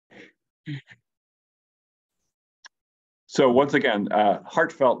So once again,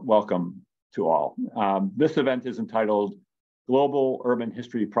 heartfelt welcome to all. This event is entitled Global Urban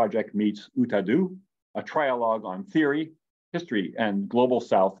History Project Meets UTA-Do, a trialogue on theory, history, and global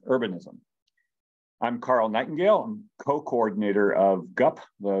South urbanism. I'm Carl Nightingale. I'm co-coordinator of Guhp,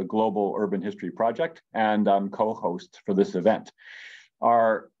 the Global Urban History Project, and I'm co-host for this event.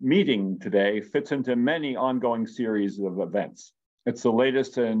 Our meeting today fits into many ongoing series of events. It's the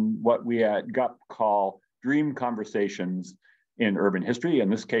latest in what we at Guhp call Dream Conversations in Urban History, in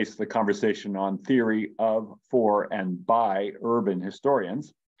this case, the conversation on theory of, for, and by urban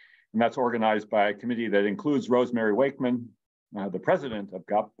historians. And that's organized by a committee that includes Rosemary Wakeman, the president of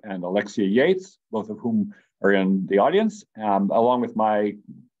Guhp, and Alexia Yates, both of whom are in the audience, along with my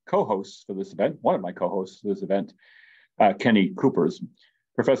co-hosts for this event, one of my co-hosts for this event, Kenny Coopers.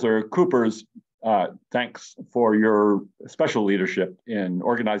 Professor Coopers, thanks for your special leadership in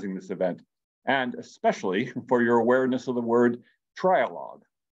organizing this event, and especially for your awareness of the word trialogue.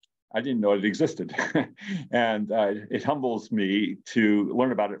 I didn't know it existed. And it humbles me to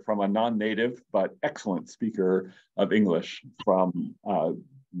learn about it from a non-native but excellent speaker of English from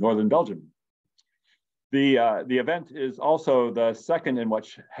Northern Belgium. The event is also the second in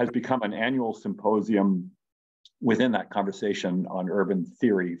which has become an annual symposium within that conversation on urban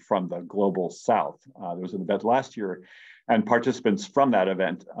theory from the global South. There was an event last year, and participants from that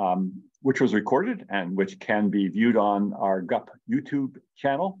event, which was recorded and which can be viewed on our Guhp YouTube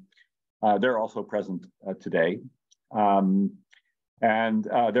channel. They're also present today. Their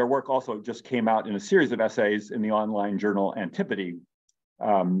work also just came out in a series of essays in the online journal Antipodes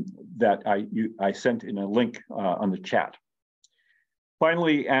that I sent in a link on the chat.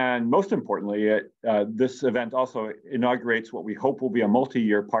 Finally, and most importantly, this event also inaugurates what we hope will be a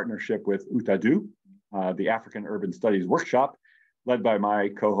multi-year partnership with UTA-Do, the African Urban Studies Workshop, led by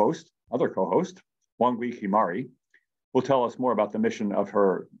my other co-host, Wangui Kimari, will tell us more about the mission of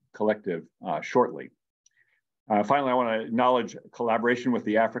her collective shortly. Finally, I want to acknowledge collaboration with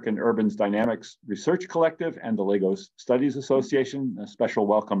the African Urban Dynamics Research Collective and the Lagos Studies Association. A special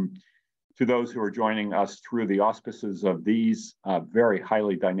welcome to those who are joining us through the auspices of these very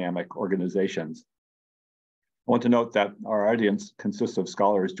highly dynamic organizations. I want to note that our audience consists of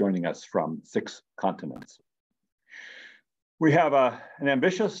scholars joining us from 6 continents. We have an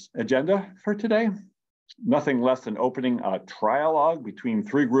ambitious agenda for today. Nothing less than opening a trialogue between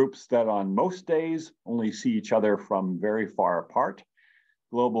 3 groups that on most days only see each other from very far apart: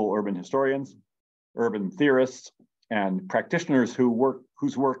 global urban historians, urban theorists, and practitioners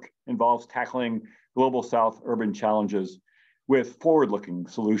whose work involves tackling global South urban challenges with forward-looking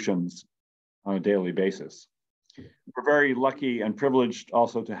solutions on a daily basis. We're very lucky and privileged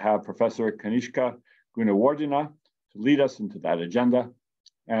also to have Professor Kanishka Goonewardena to lead us into that agenda.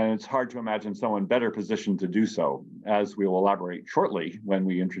 And it's hard to imagine someone better positioned to do so, as we will elaborate shortly when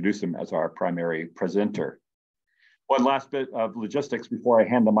we introduce him as our primary presenter. One last bit of logistics before I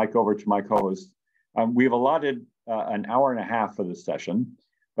hand the mic over to my co-host. We've allotted an hour and a half for this session,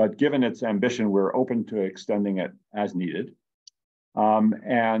 but given its ambition, we're open to extending it as needed.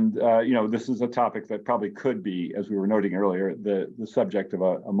 This is a topic that probably could be, as we were noting earlier, the subject of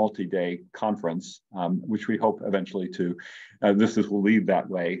a multi-day conference, which we hope eventually will lead that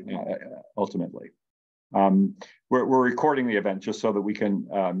way ultimately. We're recording the event just so that we can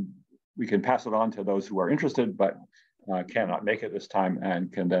pass it on to those who are interested, but cannot make it this time,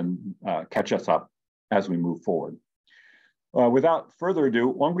 and can then catch us up as we move forward. Without further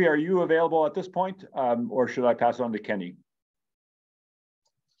ado, Wangui, are you available at this point, or should I pass it on to Kenny?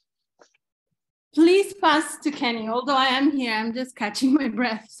 Please pass to Kenny, although I am here. I'm just catching my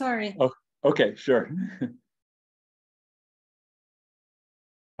breath, sorry. Oh, okay, sure.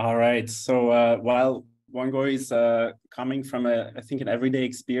 All right, so while Wangui is coming from, I think, an everyday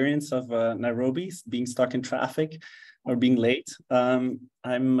experience of Nairobi, being stuck in traffic or being late,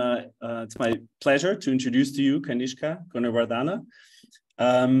 it's my pleasure to introduce to you Kanishka Goonewardena.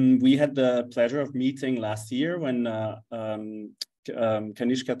 We had the pleasure of meeting last year when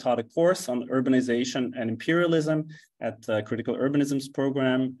Kanishka taught a course on urbanization and imperialism at the Critical Urbanisms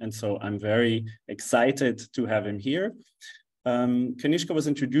program, and so I'm very excited to have him here. Kanishka was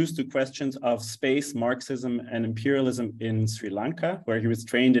introduced to questions of space, Marxism, and imperialism in Sri Lanka, where he was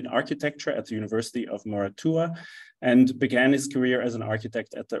trained in architecture at the University of Moratuwa and began his career as an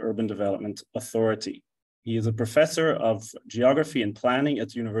architect at the Urban Development Authority. He is a professor of geography and planning at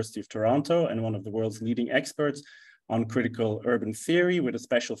the University of Toronto and one of the world's leading experts on critical urban theory, with a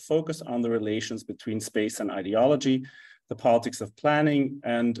special focus on the relations between space and ideology, the politics of planning,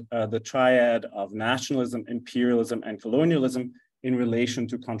 and the triad of nationalism, imperialism, and colonialism in relation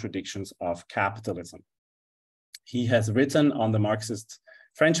to contradictions of capitalism. He has written on the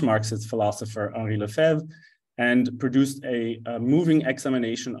French Marxist philosopher Henri Lefebvre and produced a moving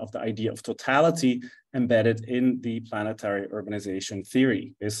examination of the idea of totality embedded in the planetary urbanization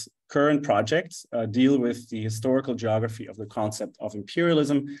theory. His current projects deal with the historical geography of the concept of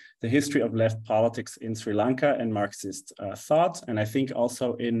imperialism, the history of left politics in Sri Lanka and Marxist thought, and I think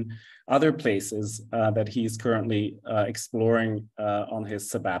also in other places that he's currently exploring on his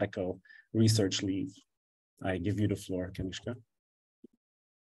sabbatical research leave. I give you the floor, Kanishka.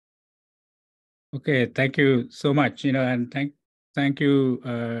 Okay, thank you so much. And thank you.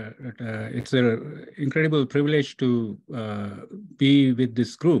 It's an incredible privilege to be with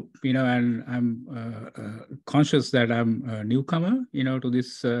this group. And I'm conscious that I'm a newcomer, to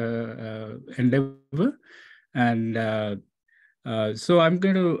this endeavor, and so I'm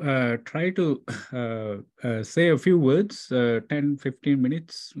going to try to say a few words, 10-15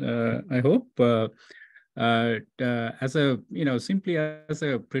 minutes, I hope. As a, simply as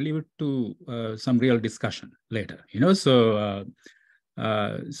a prelude to some real discussion later, so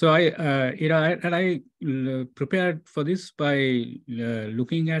I prepared for this by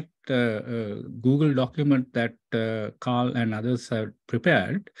looking at a Google document that Carl and others have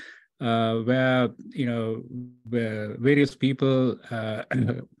prepared, where, where various people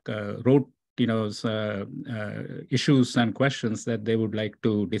wrote, issues and questions that they would like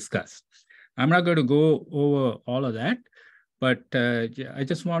to discuss. I'm not going to go over all of that, but I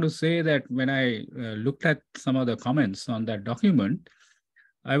just want to say that when I looked at some of the comments on that document,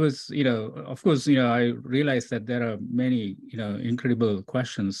 I was, of course, I realized that there are many, incredible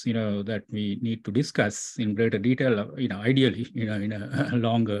questions, that we need to discuss in greater detail, ideally, in a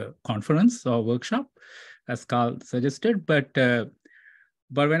longer conference or workshop, as Carl suggested. But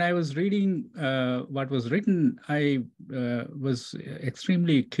when I was reading what was written, I was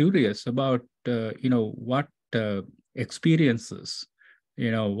extremely curious about, what experiences,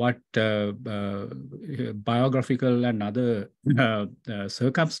 what biographical and other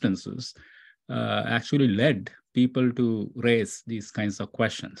circumstances actually led people to raise these kinds of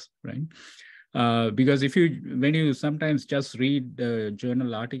questions, right? Because when you sometimes just read a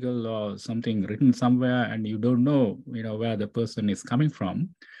journal article or something written somewhere and you don't know, where the person is coming from,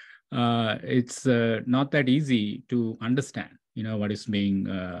 it's not that easy to understand, what is being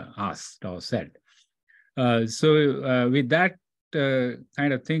asked or said. So with that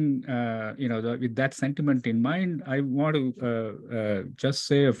kind of thing, with that sentiment in mind, I want to just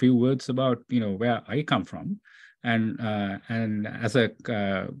say a few words about, where I come from. And as a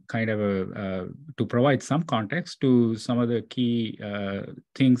kind of to provide some context to some of the key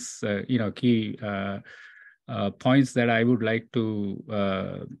things, key points that I would like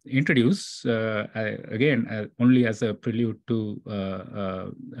to introduce, again, only as a prelude to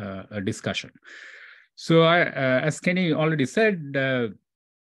a discussion. So as Kenny already said, I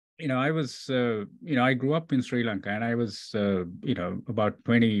was, I grew up in Sri Lanka, and I was, about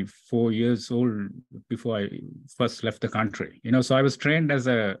 24 years old before I first left the country. So I was trained as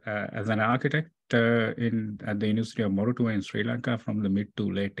an architect at the University of Moratuwa in Sri Lanka from the mid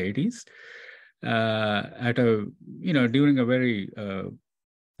to late 80s. During a very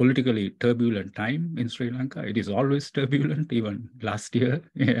politically turbulent time in Sri Lanka. It is always turbulent, even last year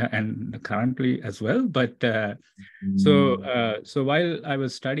and currently as well. But so while I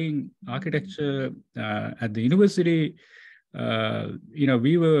was studying architecture at the university,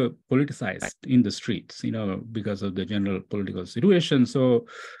 we were politicized in the streets, because of the general political situation. So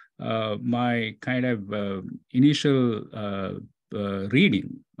my kind of initial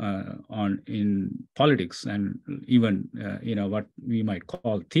reading in politics and even what we might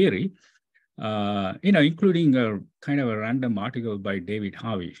call theory, including a kind of a random article by David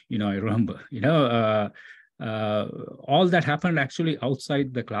Harvey. I remember, all that happened actually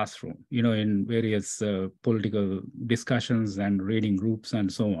outside the classroom, in various political discussions and reading groups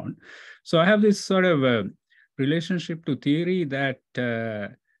and so on. So I have this sort of relationship to theory that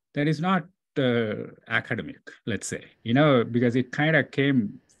is not academic, let's say, because it kind of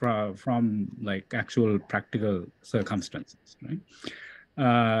came from like actual practical circumstances, right?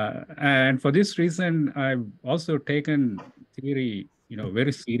 And for this reason, I've also taken theory,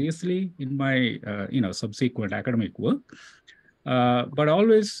 very seriously in my, subsequent academic work. But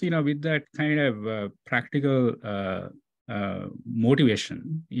always, with that kind of practical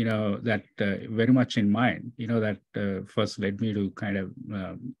motivation, that very much in mind, that first led me to kind of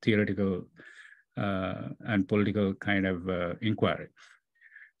theoretical and political kind of inquiry.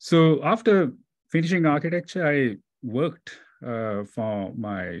 So after finishing architecture, I worked for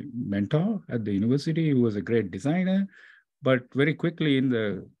my mentor at the university, who was a great designer, But very quickly in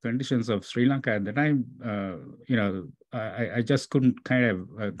the conditions of Sri Lanka at the time, I just couldn't kind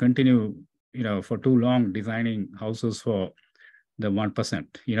of continue, for too long designing houses for the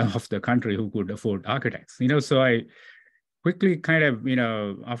 1%, of the country who could afford architects. So I quickly kind of,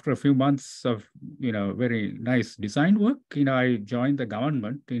 after a few months of, very nice design work, I joined the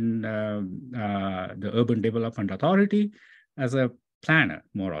government in the Urban Development Authority as a planner,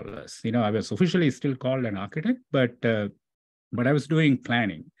 more or less. I was officially still called an architect, but I was doing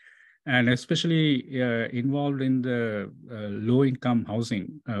planning, and especially involved in the low-income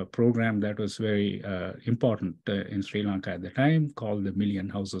housing program that was very important in Sri Lanka at the time, called the Million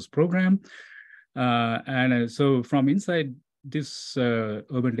Houses Program. So from inside this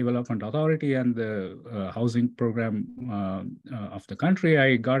Urban Development Authority and the housing program of the country,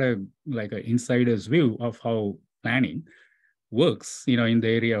 I got an insider's view of how planning works, in the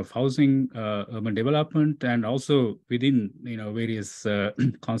area of housing, urban development, and also within, various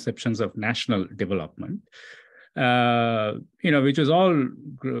conceptions of national development, which is all,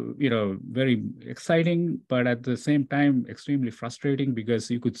 very exciting, but at the same time, extremely frustrating,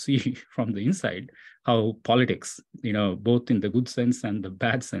 because you could see from the inside how politics, both in the good sense and the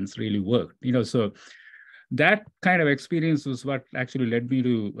bad sense, really worked. So that kind of experience was what actually led me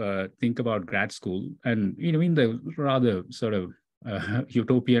to think about grad school. And, in the rather sort of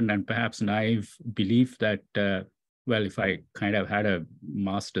utopian and perhaps naive belief that, well, if I kind of had a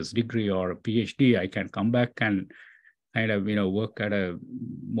master's degree or a PhD, I can come back and kind of, work at a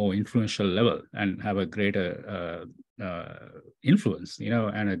more influential level and have a greater influence,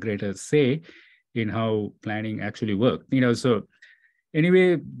 and a greater say in how planning actually worked. So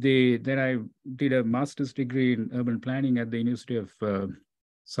anyway, then I did a master's degree in urban planning at the University of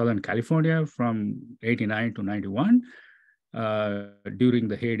Southern California from 89 to 91, during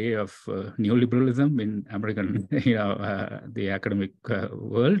the heyday of neoliberalism in American, the academic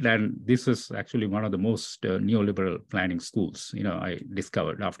world. And this was actually one of the most neoliberal planning schools, I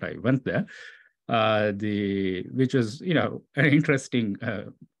discovered after I went there, which was, an interesting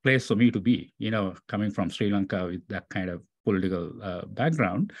place for me to be, coming from Sri Lanka with that kind of political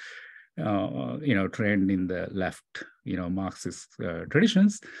background, trained in the left, Marxist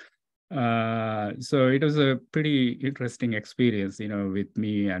traditions. So it was a pretty interesting experience, with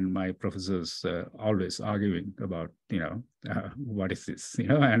me and my professors always arguing about, what is this,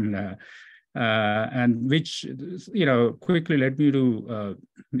 and which, quickly led me to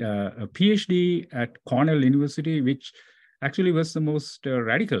a PhD at Cornell University, which actually was the most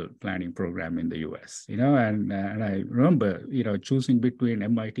radical planning program in the US, and I remember, choosing between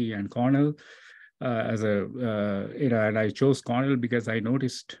MIT and Cornell as a, and I chose Cornell because I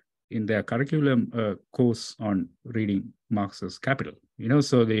noticed in their curriculum course on reading Marx's Capital,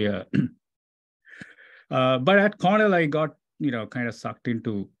 so the, but at Cornell, I got, kind of sucked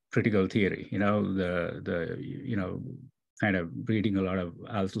into critical theory, kind of reading a lot of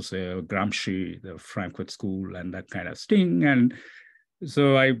Althusser, Gramsci, the Frankfurt School, and that kind of sting. And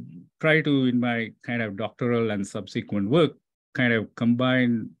so I try to, in my kind of doctoral and subsequent work, kind of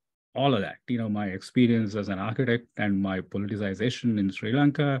combine all of that, my experience as an architect and my politicization in Sri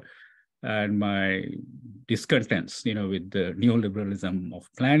Lanka and my discontents, with the neoliberalism of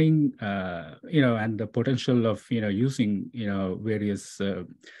planning, and the potential of, using, various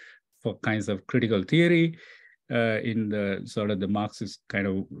for kinds of critical theory in the sort of the Marxist kind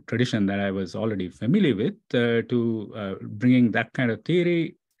of tradition that I was already familiar with, to bringing that kind of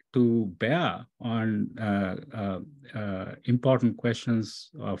theory to bear on important questions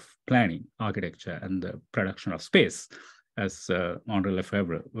of planning, architecture, and the production of space, as Henri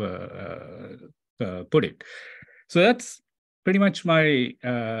Lefebvre put it. So that's pretty much my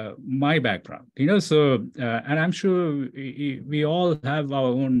my background, So, and I'm sure we all have our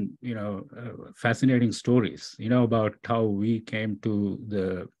own, fascinating stories, about how we came to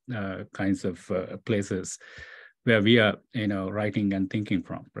the kinds of places where we are, writing and thinking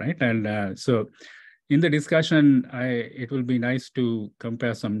from, right? And so, in the discussion, it will be nice to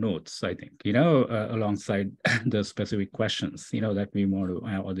compare some notes, I think, alongside the specific questions, that we want to,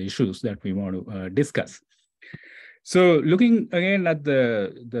 or the issues that we want to discuss. So looking again at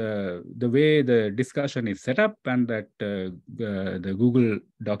the way the discussion is set up, and that the Google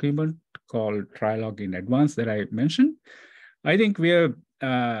document called Trialogue in Advance that I mentioned, I think we are,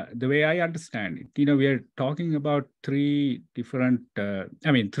 the way I understand it, we are talking about three different,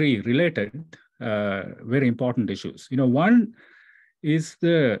 three related, very important issues. One is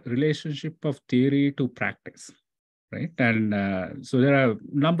the relationship of theory to practice, right? And so there are a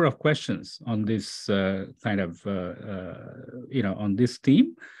number of questions on this kind of, on this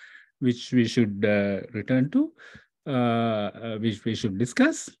theme, which we should return to. which we should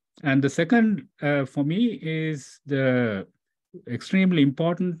discuss. And the second for me is the extremely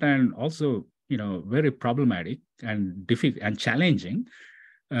important and also, very problematic and difficult and challenging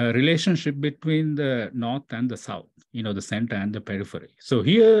relationship between the North and the South, the center and the periphery. So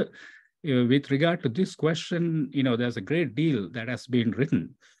here, with regard to this question, there's a great deal that has been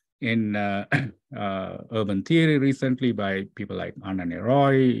written in urban theory recently by people like Ananya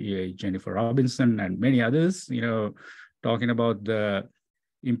Roy, Jennifer Robinson, and many others, talking about the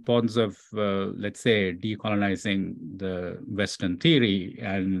importance of, let's say, decolonizing the Western theory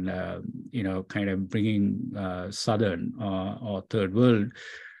and, kind of bringing Southern or Third World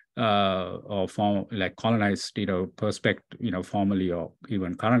or colonized, perspective, formally or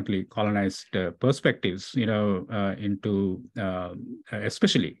even currently colonized perspectives, into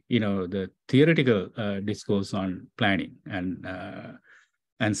especially, the theoretical discourse on planning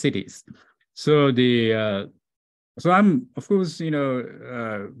and cities. So so I'm, of course,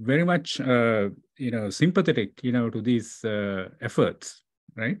 very much, sympathetic, to these efforts,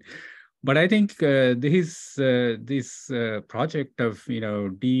 right? But I think this project of,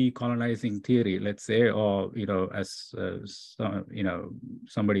 decolonizing theory, let's say, or, as,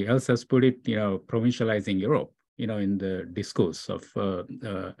 somebody else has put it, provincializing Europe, in the discourse of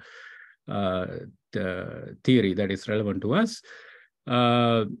the theory that is relevant to us.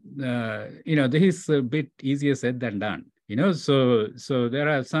 This is a bit easier said than done, so there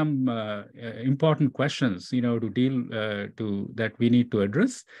are some important questions, to deal that we need to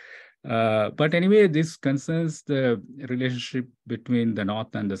address. But anyway, this concerns the relationship between the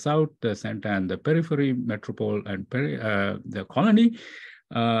North and the South, the center and the periphery, metropole and the colony.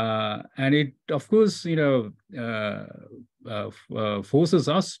 And it, of course, forces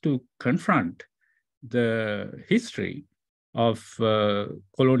us to confront the history of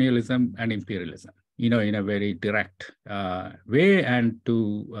colonialism and imperialism, in a very direct way, and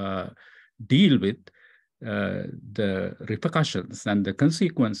to deal with the repercussions and the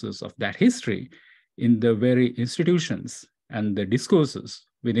consequences of that history in the very institutions and the discourses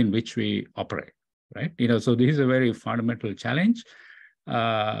within which we operate, right? So this is a very fundamental challenge.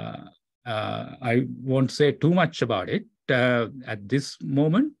 I won't say too much about it at this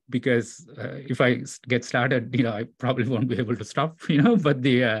moment, because if I get started, I probably won't be able to stop,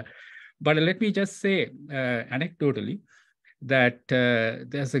 but let me just say anecdotally that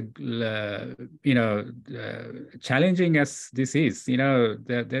there's a, challenging as this is,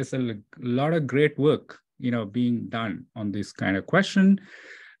 there's a lot of great work, being done on this kind of question.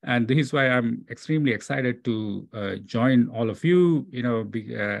 And this is why I'm extremely excited to join all of you,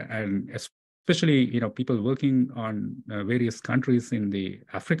 and especially, people working on various countries in the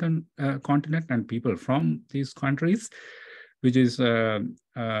African continent and people from these countries, which is, to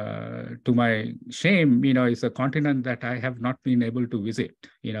my shame, is a continent that I have not been able to visit,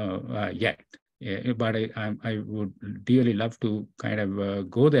 yet. But I would dearly love to kind of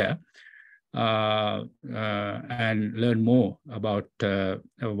go there and learn more about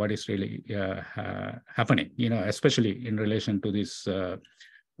what is really happening, especially in relation to this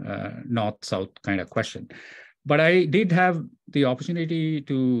North-South kind of question. But I did have the opportunity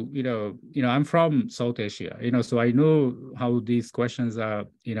to, I'm from South Asia, so I know how these questions are,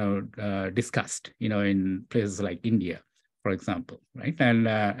 discussed, in places like India, for example, right? And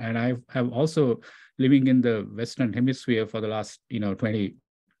I have also, living in the Western Hemisphere for the last, 20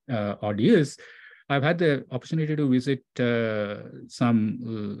 odd years, I've had the opportunity to visit some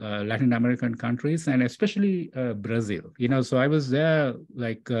Latin American countries, and especially Brazil. So I was there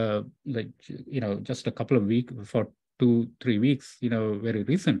just a couple of weeks, for 2-3 weeks, very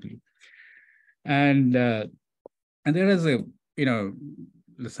recently, and there is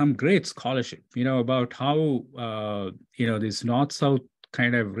some great scholarship, about how this North-South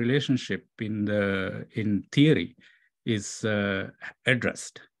kind of relationship in theory is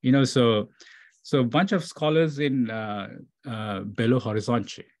addressed. So a bunch of scholars in Belo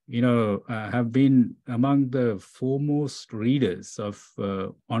Horizonte, have been among the foremost readers of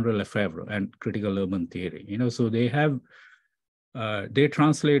Henri Lefebvre and critical urban theory. So they have, they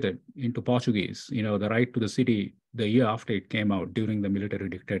translated into Portuguese, The Right to the City the year after it came out during the military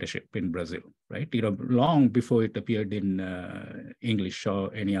dictatorship in Brazil, right? Long before it appeared in English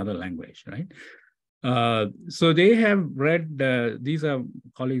or any other language, right? So they have read, these are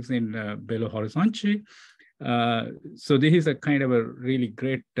colleagues in Belo Horizonte. So this is a kind of a really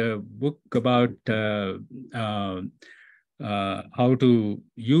great book about how to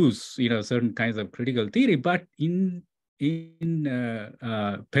use, certain kinds of critical theory, but in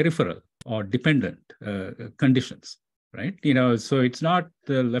peripheral or dependent conditions, right? So it's not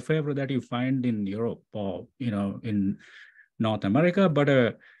the Lefebvre that you find in Europe or, in North America,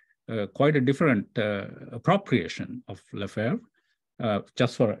 but quite a different appropriation of Lefebvre,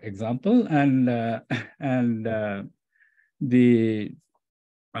 just for example. And the,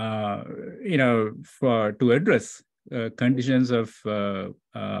 to address conditions of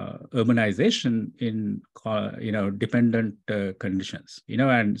urbanization in, dependent conditions,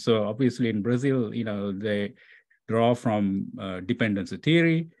 and so obviously in Brazil, they draw from dependency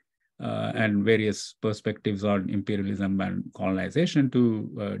theory and various perspectives on imperialism and colonization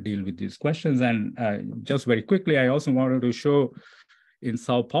to deal with these questions. And just very quickly, I also wanted to show in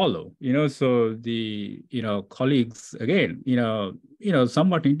Sao Paulo, so the, colleagues, again,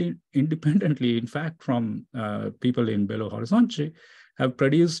 somewhat independently, in fact, from people in Belo Horizonte, have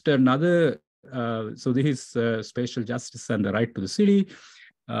produced another, so this is spatial justice and the right to the city,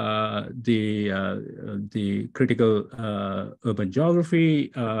 the critical urban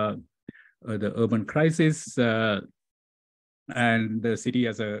geography, the urban crisis, and the city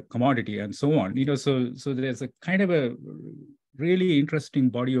as a commodity, and so on. So there's a kind of a really interesting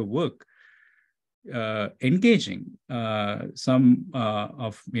body of work engaging some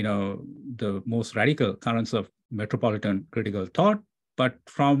of the most radical currents of metropolitan critical thought, but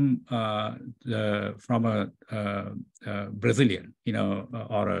from a Brazilian,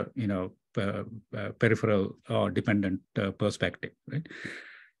 or a peripheral or dependent perspective, right?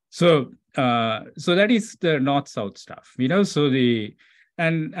 So that is the north-south stuff, So the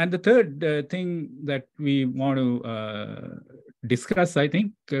and the third thing that we want to discuss, I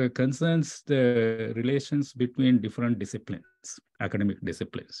think, concerns the relations between different disciplines, academic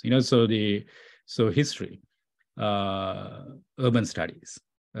disciplines. So history, urban studies,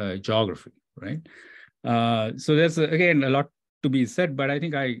 geography, right? So there's again a lot to be said, but I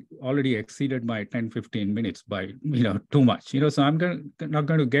think I already exceeded my 10-15 minutes by too much. So I'm not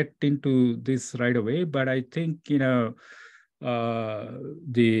going to get into this right away, but I think some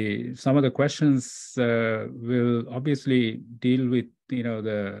of the questions will obviously deal with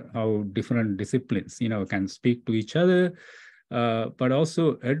how different disciplines can speak to each other, but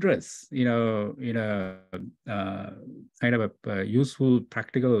also address in a kind of a useful,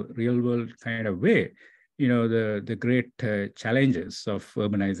 practical, real world kind of way the great challenges of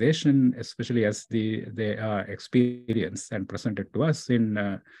urbanization, especially as they are experienced and presented to us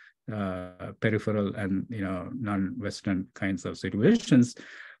in peripheral and non-Western kinds of situations.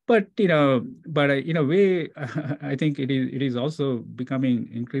 But in a way, I think it is also becoming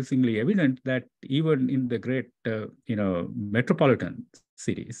increasingly evident that even in the great metropolitan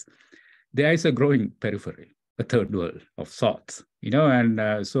cities, there is a growing periphery, a third world of sorts,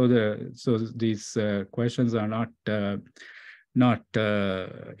 and so these questions are not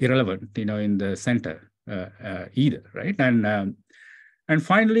irrelevant, in the center either, right? And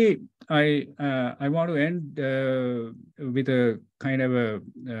finally, I want to end with a kind of a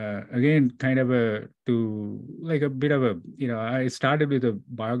like a bit of a I started with a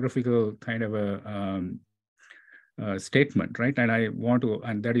biographical kind of a statement, right? And I want to,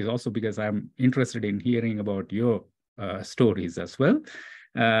 and that is also because I'm interested in hearing about your stories as well.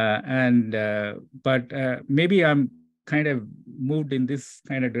 But maybe I'm kind of moved in this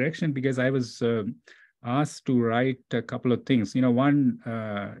kind of direction because I was asked to write a couple of things. One,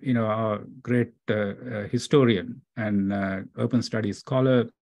 our great historian and urban studies scholar,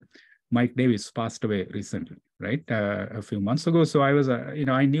 Mike Davis, passed away recently, right? A few months ago. So I was,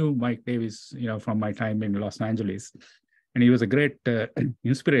 I knew Mike Davis, from my time in Los Angeles, and he was a great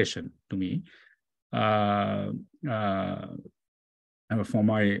inspiration to me for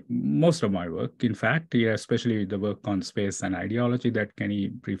most of my work. In fact, especially the work on space and ideology that Kenny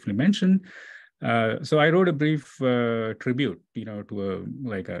briefly mentioned. So I wrote a brief tribute, to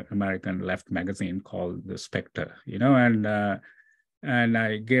an American left magazine called The Spectre, and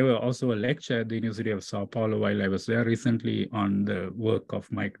I gave also a lecture at the University of Sao Paulo while I was there recently on the work of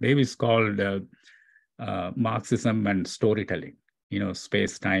Mike Davis called Marxism and Storytelling,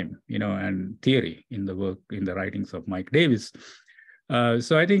 space-time, and theory in the writings of Mike Davis.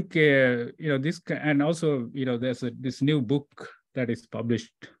 So I think, this, and also, there's this new book that is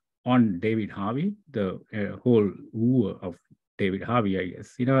published on David Harvey, the whole woo of David Harvey, I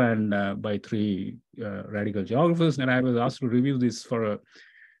guess, and by three radical geographers. And I was asked to review this for an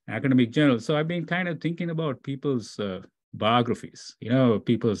academic journal. So I've been kind of thinking about people's biographies,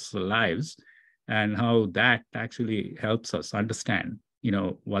 people's lives, and how that actually helps us understand,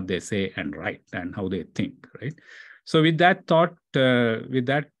 what they say and write and how they think, right? So with that thought, with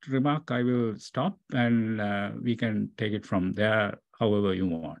that remark, I will stop, and we can take it from there however you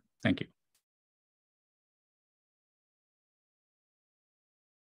want. Thank you.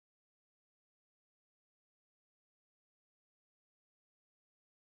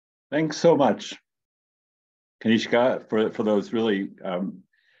 Thanks so much, Kanishka, for those really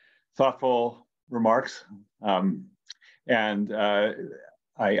thoughtful remarks. And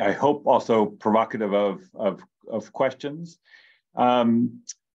I hope also provocative of questions. I'm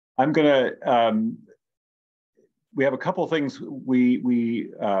gonna, we have a couple of things we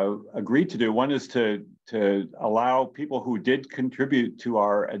agreed to do. One is to allow people who did contribute to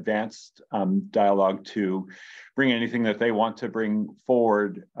our advanced dialogue to bring anything that they want to bring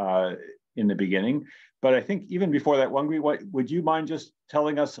forward in the beginning. But I think even before that, Wangui, would you mind just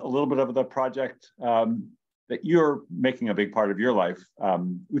telling us a little bit of the project that you're making a big part of your life,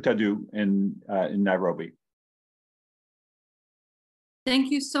 UTA-Do in Nairobi?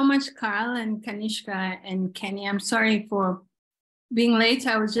 Thank you so much, Carl and Kanishka and Kenny. I'm sorry for being late.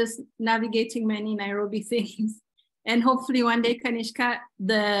 I was just navigating many Nairobi things. And hopefully one day, Kanishka,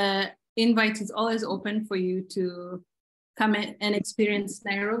 the invite is always open for you to come and experience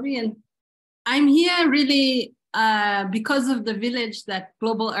Nairobi. And I'm here really because of the village that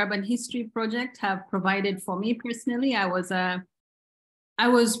Global Urban History Project have provided for me personally. I was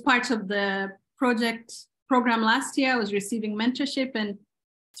part of the program last year. I was receiving mentorship, and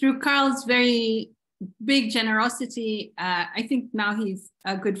through Carl's very big generosity, I think now he's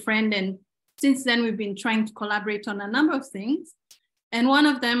a good friend. And since then, we've been trying to collaborate on a number of things. And one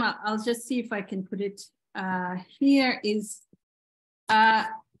of them, I'll just see if I can put it here, is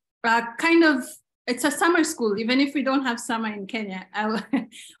kind of, it's a summer school, even if we don't have summer in Kenya.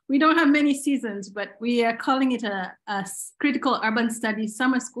 We don't have many seasons, but we are calling it a critical urban studies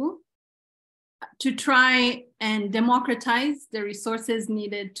summer school to try and democratize the resources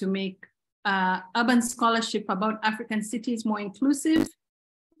needed to make urban scholarship about African cities more inclusive.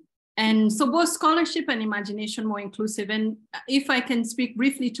 And so both scholarship and imagination more inclusive. And if I can speak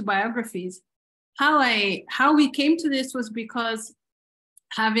briefly to biographies, how we came to this was because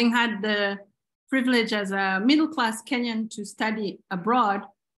having had the privilege as a middle-class Kenyan to study abroad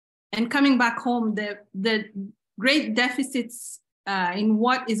and coming back home, the great deficits in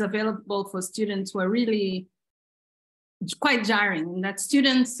what is available for students were really quite jarring. That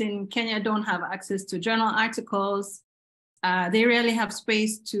students in Kenya don't have access to journal articles. They rarely have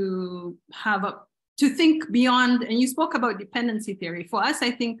space to think beyond. And you spoke about dependency theory. For us,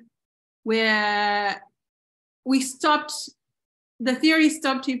 I think the theory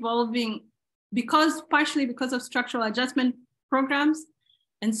stopped evolving partially because of structural adjustment programs.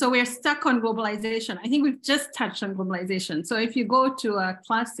 And so we're stuck on globalization. I think we've just touched on globalization. So if you go to a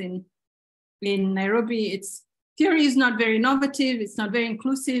class in Nairobi, theory is not very innovative, it's not very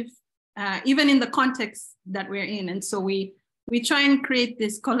inclusive, even in the context that we're in. And so we try and create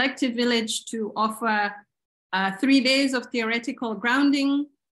this collective village to offer 3 days of theoretical grounding,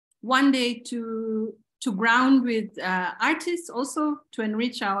 1 day to ground with artists also to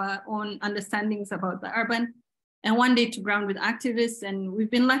enrich our own understandings about the urban, and 1 day to ground with activists. And we've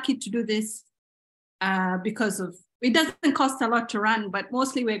been lucky to do this because it doesn't cost a lot to run, but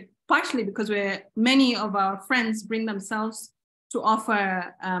mostly partially because many of our friends bring themselves to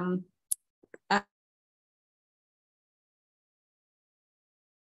offer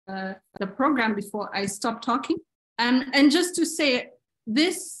the program before I stop talking. And just to say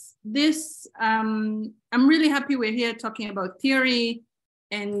I'm really happy we're here talking about theory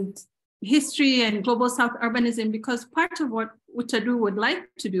and history and global South urbanism, because part of what UTA-Do would like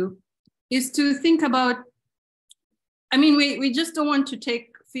to do is to think about, we just don't want to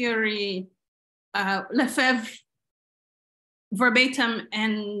take theory Lefebvre verbatim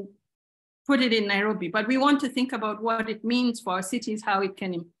and put it in Nairobi, but we want to think about what it means for our cities, how it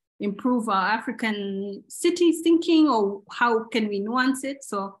can improve our African cities thinking, or how can we nuance it.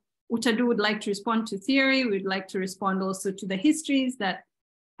 So UTA-Do would like to respond to theory. We'd like to respond also to the histories that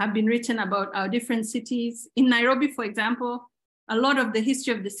have been written about our different cities. In Nairobi, for example, a lot of the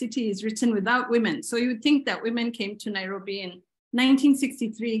history of the city is written without women. So you would think that women came to Nairobi in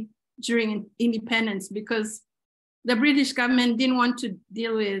 1963 during independence because the British government didn't want to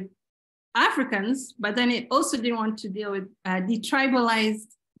deal with Africans, but then it also didn't want to deal with detribalized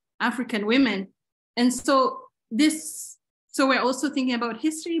African women. And so we're also thinking about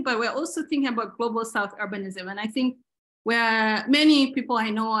history, but we're also thinking about global South urbanism. And I think where many people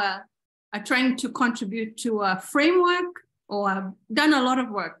I know are trying to contribute to a framework or have done a lot of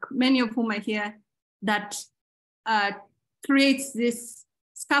work, many of whom are here, that creates this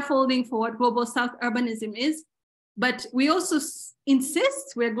scaffolding for what global South urbanism is. But we also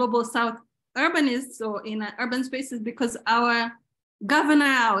insist we're global South urbanists or in urban spaces because our governor,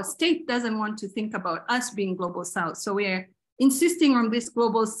 our state doesn't want to think about us being global South. So we're insisting on this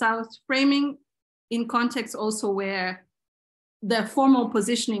global South framing in context also where the formal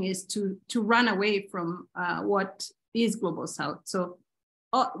positioning is to run away from what is Global South. So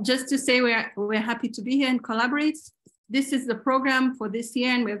just to say we're happy to be here and collaborate. This is the program for this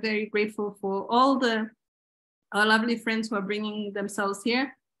year, and we're very grateful for all our lovely friends who are bringing themselves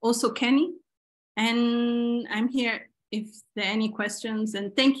here. Also Kenny, and I'm here if there are any questions.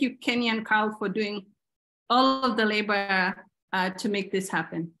 And thank you, Kenny and Carl, for doing all of the labor to make this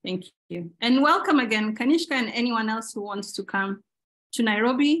happen. Thank you. And welcome again, Kanishka, and anyone else who wants to come to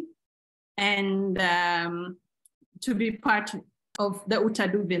Nairobi and to be part of the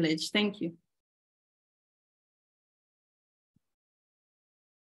UTA-Do village. Thank you.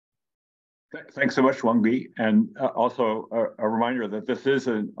 Thanks so much, Wangui. And also a reminder that this is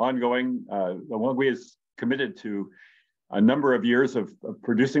an ongoing, Wangui is committed to a number of years of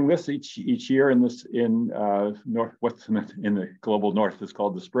producing this each year in north, what's in the global north is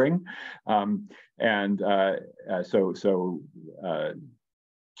called the spring. So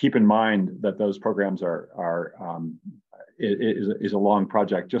keep in mind that those programs is a long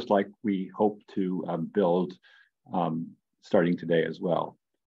project, just like we hope to build starting today as well.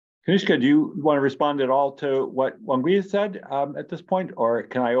 Kanishka, do you want to respond at all to what Wangui said at this point, or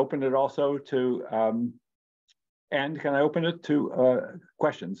can I open it also to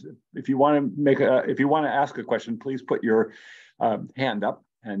questions? If you want to ask a question, please put your hand up,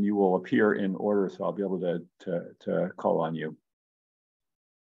 and you will appear in order, so I'll be able to call on you.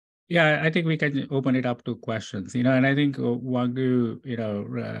 Yeah, I think we can open it up to questions, and I think Wangui,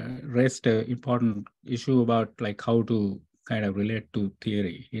 raised an important issue about like how to kind of relate to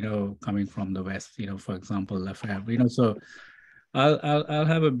theory, coming from the West, for example, Lefebvre, so I'll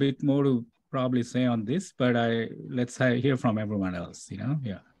have a bit more to probably say on this, but let's hear from everyone else,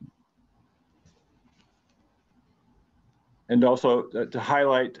 yeah. And also to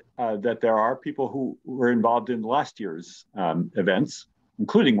highlight that there are people who were involved in last year's events,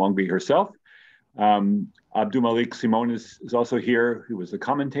 including Wangui herself. Abdul Malik Simon is also here, who was a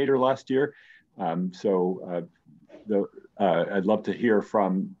commentator last year. I'd love to hear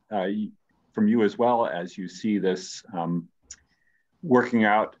from you as well as you see this working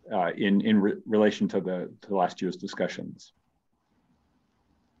out in relation to last year's discussions.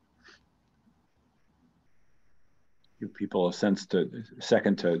 Give people a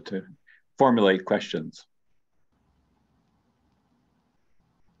second to formulate questions.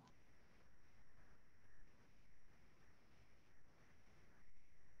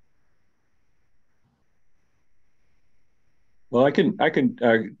 Well, I can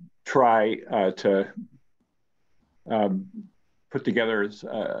try to put together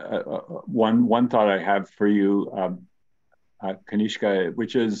one thought I have for you, Kanishka,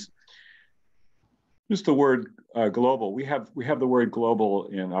 which is just the word global. We have the word global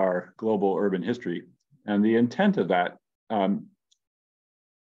in our global urban history, and the intent of that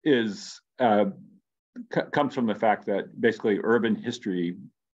comes from the fact that basically urban history,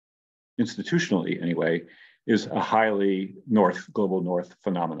 institutionally anyway, is a highly global north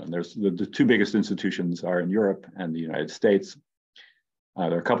phenomenon. There's the two biggest institutions are in Europe and the United States.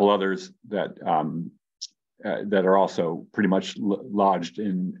 There are a couple others that are also pretty much lodged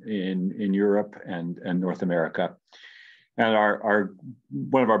in Europe and North America. And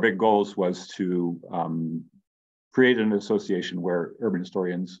one of our big goals was to create an association where urban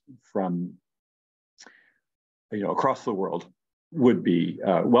historians from across the world would be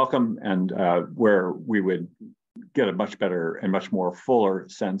welcome, and where we would get a much better and much more fuller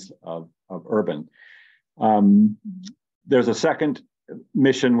sense of urban. There's a second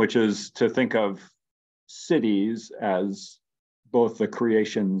mission, which is to think of cities as both the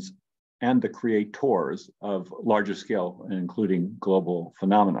creations and the creators of larger scale, including global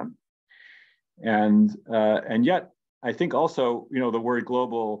phenomenon. And yet, I think also, the word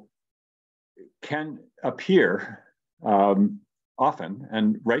global can appear often,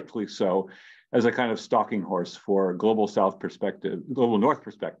 and rightfully so, as a kind of stalking horse for global South perspective, global North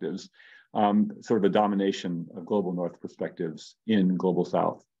perspectives, sort of a domination of global North perspectives in global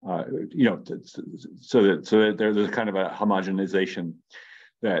South. So that there's kind of a homogenization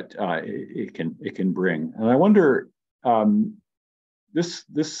that it can bring. And I wonder,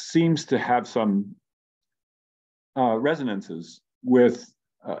 this seems to have some resonances with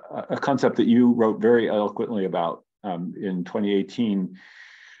a concept that you wrote very eloquently about in 2018,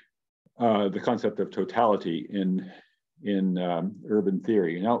 the concept of totality in urban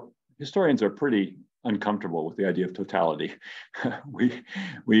theory. Now, historians are pretty uncomfortable with the idea of totality. we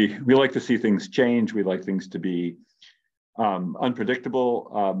like to see things change. We like things to be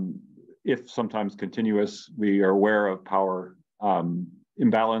unpredictable, if sometimes continuous. We are aware of power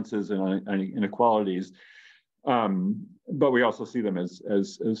imbalances and inequalities. But we also see them as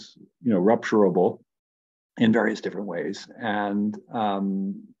rupturable in various different ways, and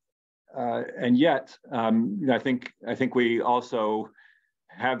yet I think we also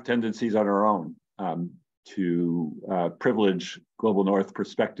have tendencies on our own to privilege global North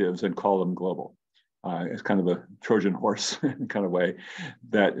perspectives and call them global. It's kind of a Trojan horse kind of way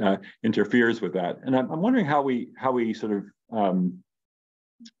that interferes with that. And I'm wondering how we sort of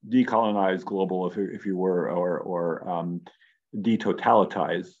decolonize global, if you were, or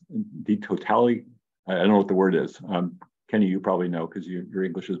detotalitize. I don't know what the word is. Kenny, you probably know because your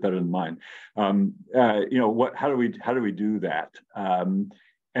English is better than mine. How do we do that?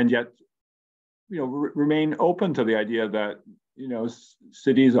 And yet, remain open to the idea that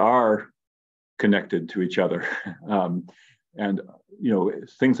cities are connected to each other, and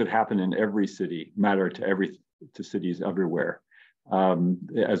things that happen in every city matter to cities everywhere,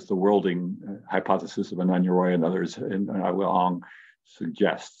 as the worlding hypothesis of Ananya Roy and others in Wang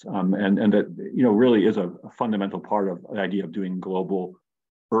suggests, and that really is a fundamental part of the idea of doing global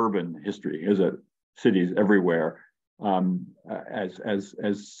urban history, is that cities everywhere as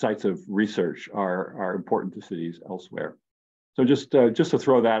sites of research are important to cities elsewhere. So just to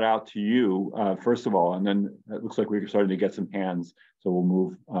throw that out to you first of all, and then it looks like we're starting to get some hands, so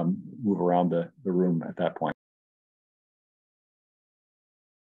we'll move around the room at that point.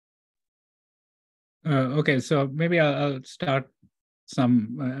 Okay, so maybe I'll start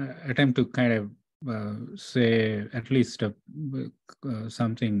some attempt to kind of say at least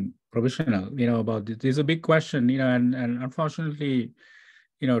something provisional, about this. There's a big question, and unfortunately,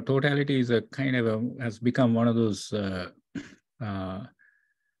 totality is a kind of has become one of those, like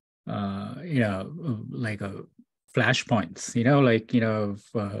a flashpoints,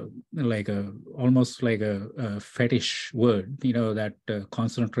 like almost like a fetish word, that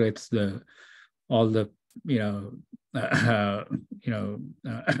concentrates all the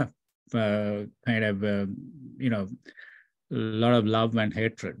kind of a lot of love and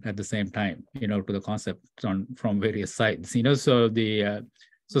hatred at the same time, to the concept from various sides,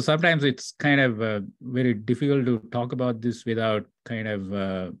 so sometimes it's kind of very difficult to talk about this without kind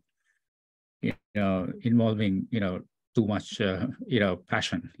of involving too much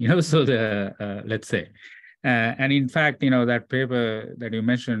passion, so let's say. And in fact, that paper that you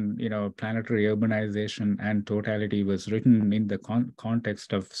mentioned, planetary urbanization and totality, was written in the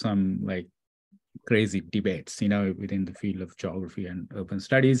context of some like crazy debates, within the field of geography and urban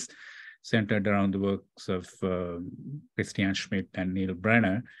studies, centered around the works of Christian Schmidt and Neil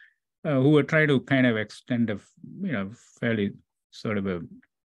Brenner, who were trying to kind of extend a, fairly sort of a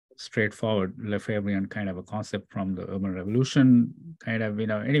straightforward Lefebvrean kind of a concept from the urban revolution, kind of,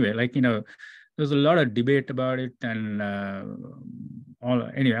 anyway, like, there's a lot of debate about it, and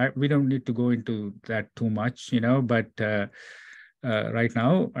anyway, we don't need to go into that too much, but right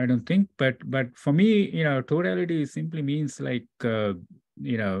now, I don't think. But for me, totality simply means like,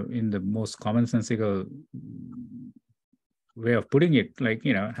 in the most commonsensical way of putting it, like,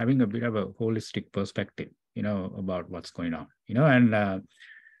 having a bit of a holistic perspective, about what's going on,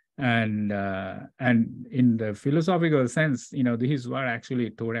 and in the philosophical sense, this is what actually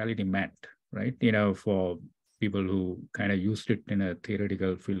totality meant, right? For people who kind of used it in a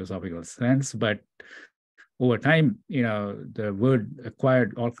theoretical philosophical sense, but over time, the word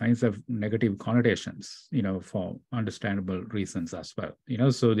acquired all kinds of negative connotations, for understandable reasons as well,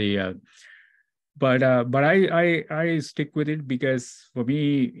 so but I stick with it because for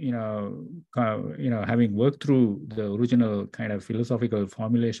me, having worked through the original kind of philosophical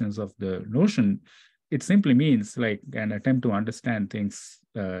formulations of the notion, it simply means like an attempt to understand things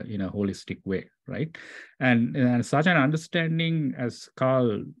in a holistic way, right? And such an understanding, as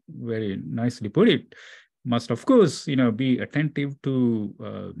Carl very nicely put it, must of course, be attentive to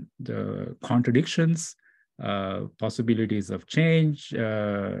the contradictions, possibilities of change,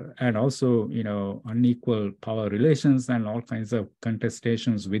 and also, unequal power relations and all kinds of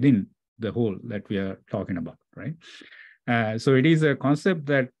contestations within the whole that we are talking about, right? So it is a concept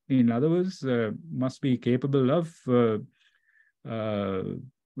that, in other words, must be capable of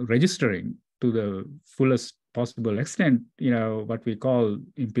registering to the fullest possible extent, what we call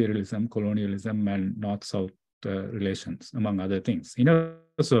imperialism, colonialism, and North-South relations, among other things.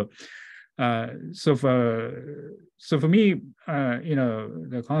 So for me,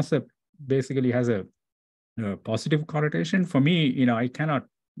 the concept basically has a positive connotation. For me, I cannot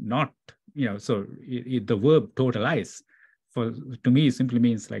not, so the verb totalize, to me, simply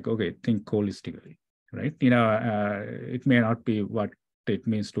means like, okay, think holistically, right? It may not be what it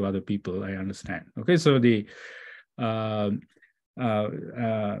means to other people, I understand. Okay, so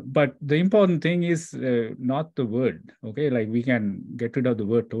But the important thing is not the word, okay? Like we can get rid of the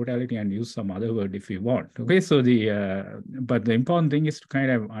word totality and use some other word if we want, okay? So but the important thing is to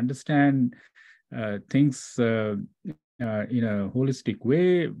kind of understand things in a holistic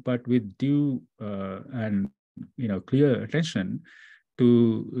way, but with due and clear attention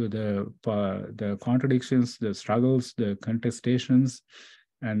to the contradictions, the struggles, the contestations,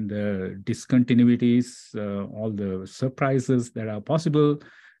 and the discontinuities, all the surprises that are possible,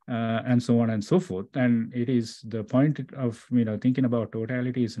 and so on and so forth. And it is the point of thinking about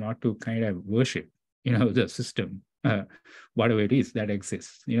totality is not to kind of worship the system, whatever it is that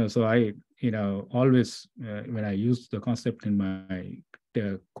exists. So I always when I use the concept in my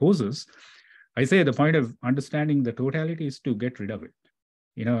courses, I say the point of understanding the totality is to get rid of it,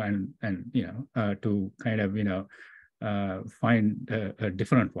 and to kind of find a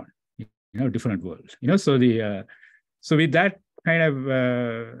different one, different world. So with that kind of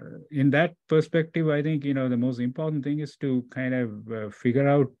in that perspective, I think the most important thing is to kind of figure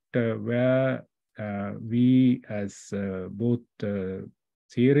out where we as both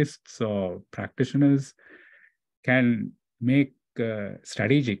theorists or practitioners can make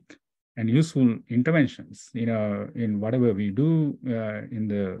strategic and useful interventions, in whatever we do in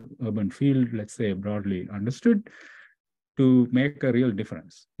the urban field, let's say broadly understood, to make a real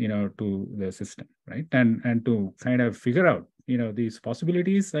difference, to the system, right? And to kind of figure out, these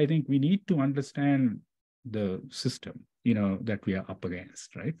possibilities, I think we need to understand the system, that we are up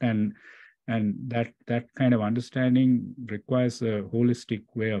against, right? And that kind of understanding requires a holistic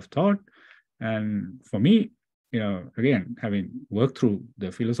way of thought. And for me, again, having worked through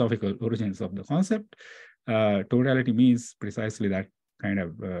the philosophical origins of the concept, totality means precisely that kind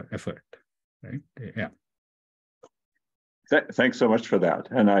of effort, right? Yeah. Thanks so much for that.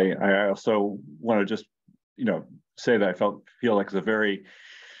 And I also want to just, say that I feel like it's a very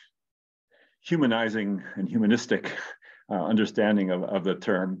humanizing and humanistic understanding of the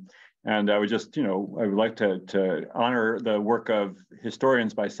term. And I would just, I would like to honor the work of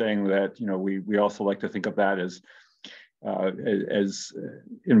historians by saying that, we also like to think of that as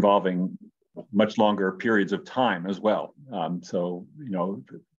involving much longer periods of time as well. So,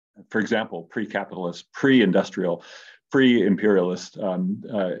 for example, pre-capitalist, pre-industrial, pre-imperialist,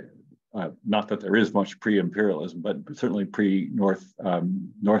 not that there is much pre-imperialism, but certainly pre-North,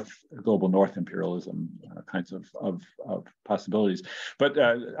 global North imperialism kinds of possibilities. But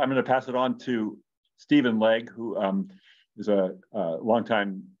I'm going to pass it on to Stephen Legg, who is a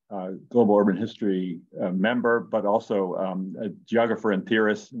longtime global urban history member, but also a geographer and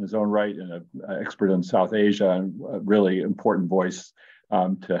theorist in his own right, and an expert in South Asia, and a really important voice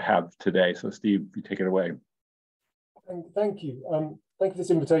to have today. So Steve, you take it away. Thank you. Thank you for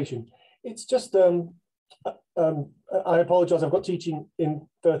this invitation. It's just, I apologize, I've got teaching in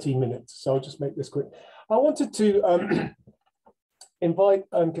 13 minutes, so I'll just make this quick. I wanted to invite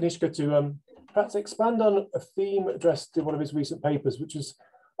Kanishka to perhaps expand on a theme addressed in one of his recent papers, which is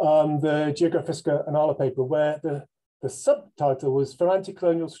the Geographiska Annala paper, where the subtitle was For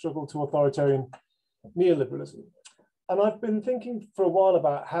Anti-Colonial Struggle to Authoritarian Neoliberalism. And I've been thinking for a while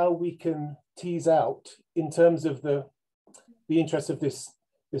about how we can tease out, in terms of the interests of this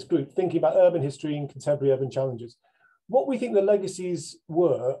group, thinking about urban history and contemporary urban challenges, what we think the legacies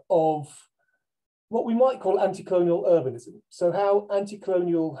were of what we might call anti-colonial urbanism. So how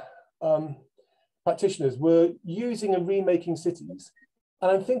anti-colonial practitioners were using and remaking cities.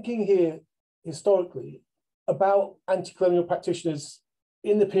 And I'm thinking here historically about anti-colonial practitioners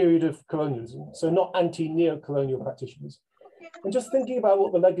in the period of colonialism, so not anti-neo-colonial practitioners. And just thinking about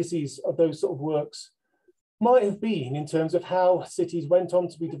what the legacies of those sort of works might have been in terms of how cities went on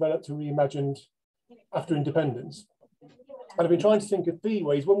to be developed and reimagined after independence. And I've been trying to think of three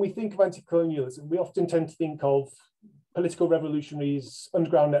ways. When we think of anti-colonialism, we often tend to think of political revolutionaries,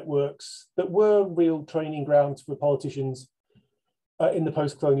 underground networks that were real training grounds for politicians in the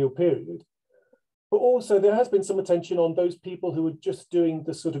post-colonial period. But also there has been some attention on those people who were just doing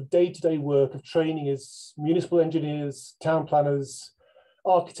the sort of day-to-day work of training as municipal engineers, town planners,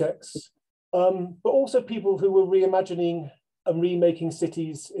 architects, but also people who were reimagining and remaking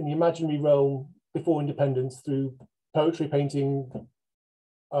cities in the imaginary realm before independence through poetry, painting,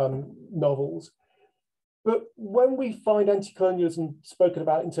 novels. But when we find anti-colonialism spoken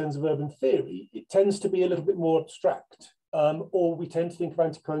about in terms of urban theory, it tends to be a little bit more abstract, or we tend to think of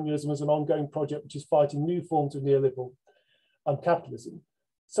anti-colonialism as an ongoing project which is fighting new forms of neoliberal capitalism.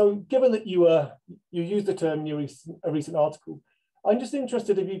 So given that you used the term in a recent article, I'm just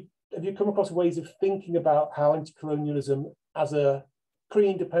interested if you come across ways of thinking about how anti-colonialism as a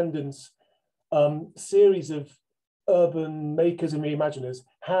pre-independence series of urban makers and reimaginers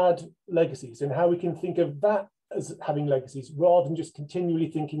had legacies, and how we can think of that as having legacies rather than just continually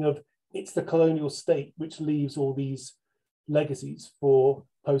thinking of it's the colonial state which leaves all these legacies for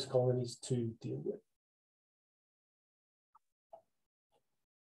post-colonies to deal with.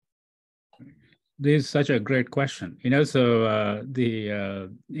 This is such a great question, so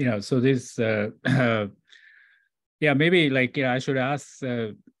so this, yeah, maybe like, I should ask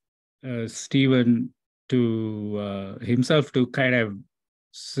Stephen to himself to kind of,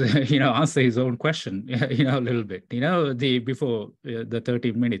 answer his own question, a little bit, before the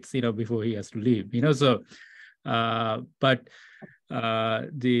 30 minutes, before he has to leave, so, but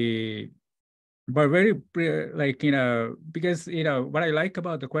very, like, because, what I like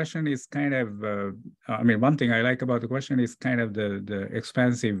about the question is kind of, one thing I like about the question is kind of the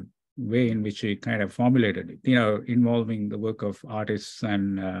expansive way in which he kind of formulated it, involving the work of artists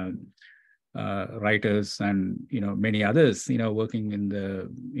and writers and, many others, working in the,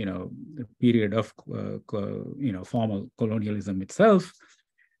 the period of, formal colonialism itself,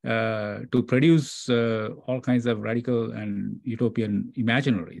 to produce all kinds of radical and utopian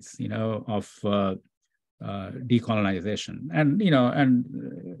imaginaries, of decolonization. And,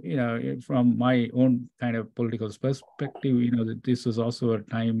 from my own kind of political perspective, that this was also a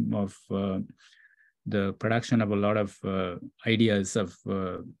time of the production of a lot of ideas of,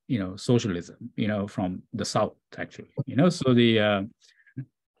 socialism, from the South, actually, so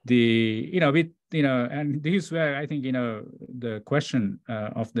with, and this is where I think, the question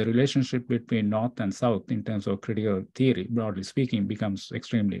of the relationship between North and South in terms of critical theory, broadly speaking, becomes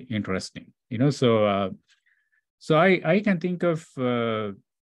extremely interesting, so, so I can think of,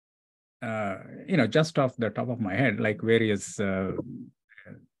 just off the top of my head, like various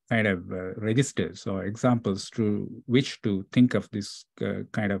kind of registers or examples through which to think of this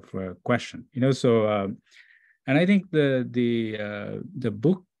kind of question, so, and I think the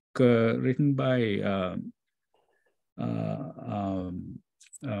book written by yeah,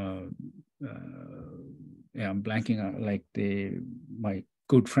 I'm blanking out, like my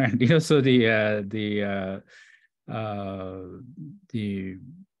good friend, so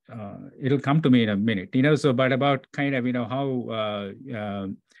it'll come to me in a minute, so, but about kind of, how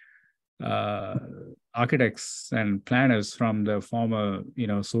architects and planners from the former,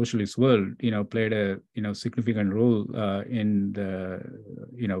 socialist world, played a, significant role in the,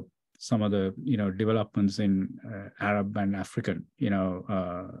 some of the, developments in Arab and African,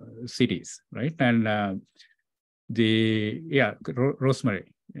 cities, right? And yeah,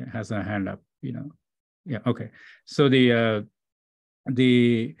 Rosemary has a hand up, yeah, okay. So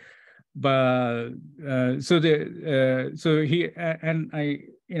so he, and I,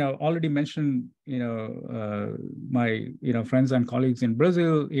 already mentioned, my, friends and colleagues in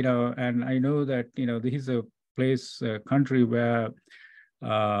Brazil, and I know that, this is a place, country where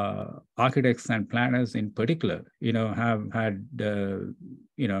architects and planners in particular, have had,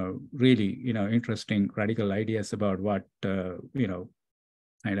 really, interesting radical ideas about what, kind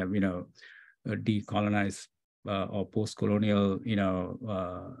of, decolonized or post-colonial,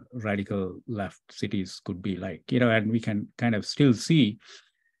 radical left cities could be like, and we can kind of still see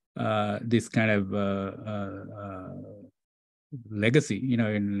this kind of legacy,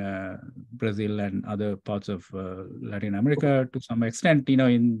 in Brazil and other parts of Latin America to some extent,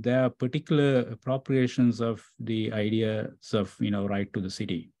 in their particular appropriations of the ideas of, right to the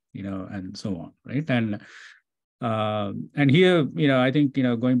city, and so on, right? And here, I think,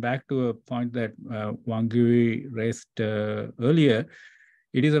 going back to a point that Wangui raised earlier,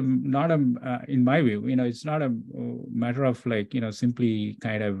 it is not a, in my view, it's not a matter of like, simply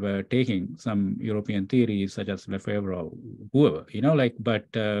kind of taking some European theories such as Lefebvre or whoever, like, but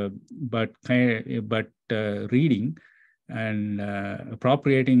reading and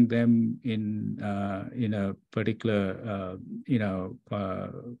appropriating them in a particular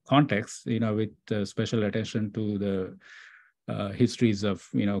context, with special attention to the histories of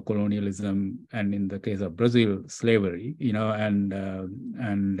colonialism, and in the case of Brazil, slavery, and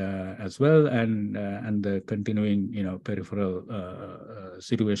as well, and the continuing peripheral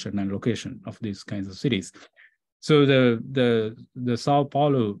situation and location of these kinds of cities. So the Sao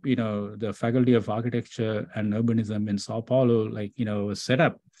Paulo, the Faculty of Architecture and Urbanism in Sao Paulo, like, was set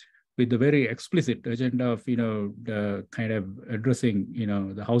up with the very explicit agenda of, the kind of addressing,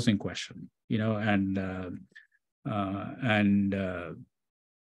 the housing question, and a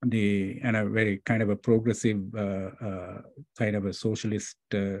very kind of a progressive, kind of a socialist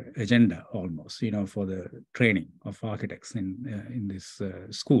agenda almost, for the training of architects in this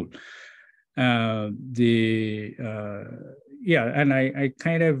school. Yeah, and I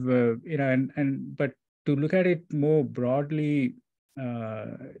kind of, but to look at it more broadly,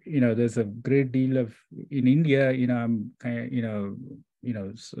 there's a great deal of in India. I'm kind of,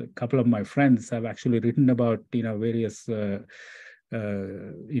 so a couple of my friends have actually written about various the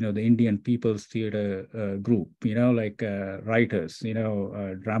Indian People's Theatre group, like writers,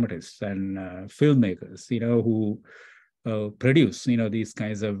 dramatists and filmmakers, who produce, these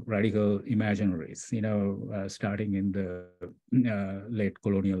kinds of radical imaginaries, starting in the late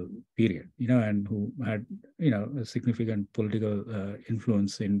colonial period, and who had, a significant political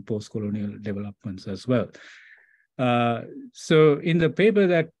influence in post-colonial developments as well. So in the paper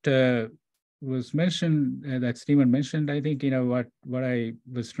that was mentioned, that Stephen mentioned, I think, what I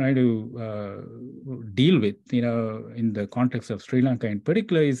was trying to deal with, in the context of Sri Lanka in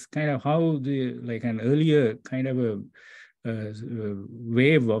particular, is kind of how like an earlier kind of a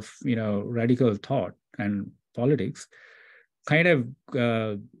wave of, radical thought and politics kind of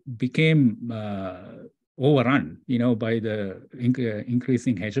became overrun, by the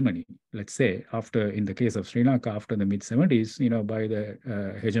increasing hegemony, let's say, in the case of Sri Lanka, after the mid-70s, by the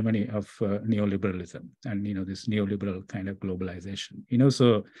hegemony of neoliberalism and, this neoliberal kind of globalization.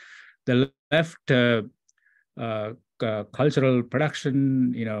 So the left cultural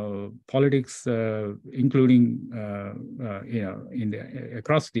production, politics, including,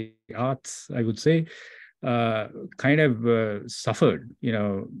 across the arts, I would say, kind of suffered,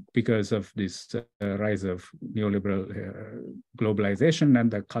 because of this rise of neoliberal globalization and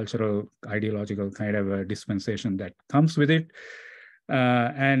the cultural, ideological kind of dispensation that comes with it.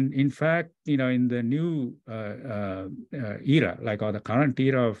 And in fact, in the new era, like, or the current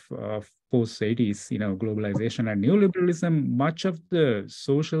era of post-80s, globalization and neoliberalism, much of the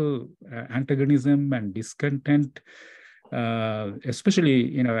social antagonism and discontent,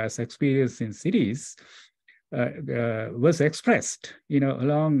 especially, as experienced in cities, was expressed,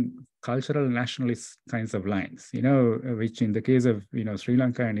 along cultural nationalist kinds of lines, which in the case of, Sri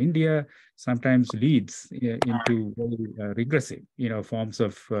Lanka and India, sometimes leads into very regressive, forms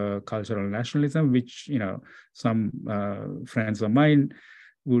of cultural nationalism, which, some friends of mine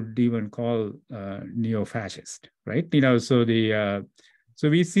would even call neo-fascist, right? So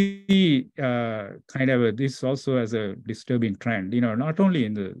we see kind of this also as a disturbing trend, not only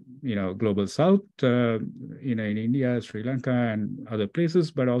in the, global South, in India, Sri Lanka, and other places,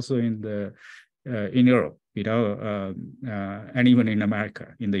 but also in Europe, and even in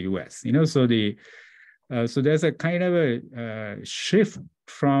America, in the US, so there's a kind of a shift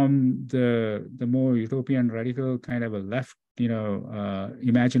from the more utopian radical kind of a left,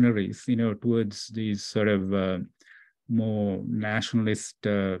 imaginaries, towards these sort of more nationalist,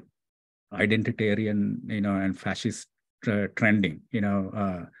 identitarian, and fascist trending,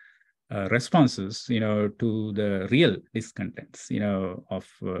 responses, to the real discontents, of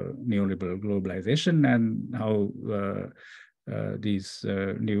neoliberal globalization, and how these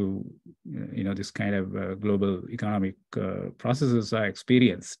new, this kind of global economic processes are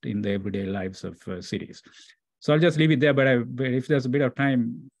experienced in the everyday lives of cities. So I'll just leave it there, but if there's a bit of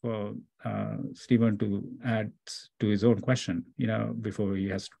time for Stephen to add to his own question, before he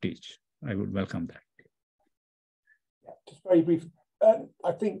has to teach, I would welcome that. Yeah, just very brief.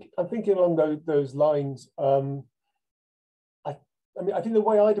 I think I'm thinking along those lines. I think the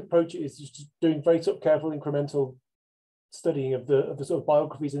way I'd approach it is just doing very sort of careful, incremental studying of the sort of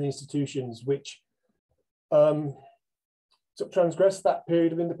biographies and institutions which sort of transgressed that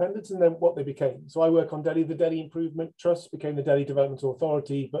period of independence and then what they became. So I work on Delhi. The Delhi Improvement Trust became the Delhi Developmental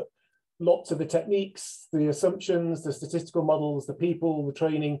Authority, but lots of the techniques, the assumptions, the statistical models, the people, the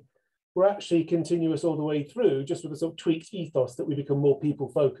training were actually continuous all the way through, just with a sort of tweaked ethos that we become more people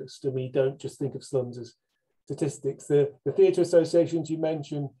focused and we don't just think of slums as statistics. The theatre associations you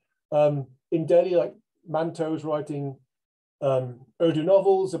mentioned, in Delhi, like Manto's writing Urdu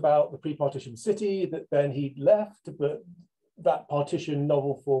novels about the pre-partition city that then he left, but that partition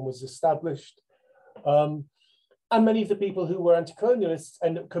novel form was established. And many of the people who were anti-colonialists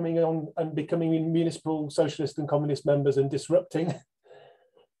end up coming on and becoming municipal socialist and communist members and disrupting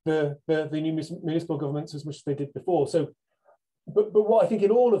the new municipal governments as much as they did before. So, but what I think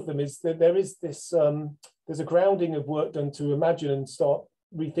in all of them is that there is this, there's a grounding of work done to imagine and start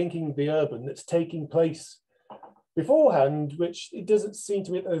rethinking the urban that's taking place beforehand, which it doesn't seem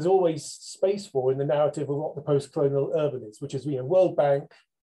to me that there's always space for in the narrative of what the post-colonial urban is, which is, World Bank,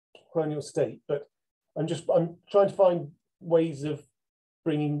 colonial state. But I'm trying to find ways of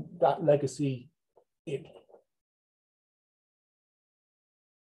bringing that legacy in.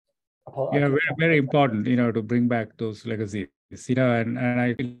 Yeah, very, very important, to bring back those legacies, and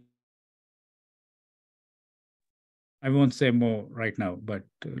I think I won't say more right now, but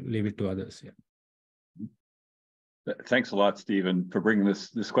leave it to others. Yeah. Thanks a lot, Stephen, for bringing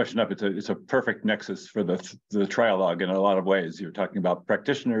this question up. It's a perfect nexus for the trialogue in a lot of ways. You're talking about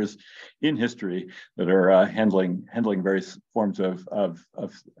practitioners in history that are handling various forms of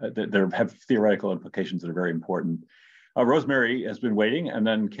that have theoretical implications that are very important. Rosemary has been waiting, and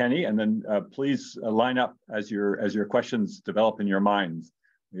then Kenny, and then please line up as your questions develop in your minds.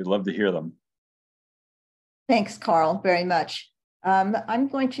 We'd love to hear them. Thanks, Carl, very much. I'm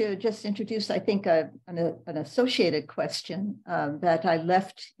going to just introduce, I think, an associated question that I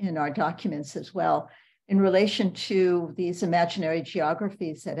left in our documents as well in relation to these imaginary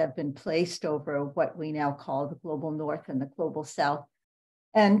geographies that have been placed over what we now call the global North and the global South.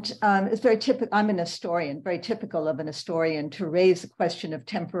 And it's very typical, I'm an historian, very typical of an historian to raise the question of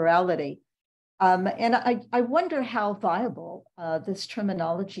temporality. And I wonder how viable this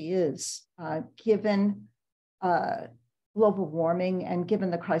terminology is given global warming and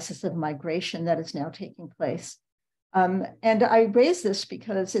given the crisis of migration that is now taking place. And I raise this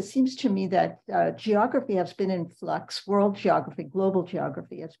because it seems to me that geography has been in flux, world geography, global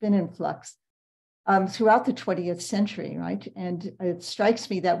geography has been in flux throughout the 20th century, right? And it strikes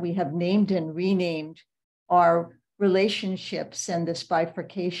me that we have named and renamed our relationships and this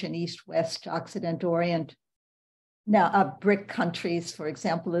bifurcation, East, West, Occident, Orient. Now, BRIC countries, for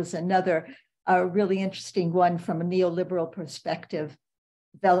example, is another really interesting one from a neoliberal perspective,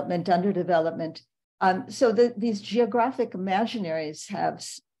 development, underdevelopment. So these geographic imaginaries have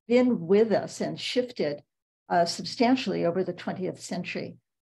been with us and shifted substantially over the 20th century.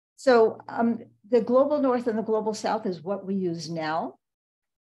 So the global North and the global South is what we use now,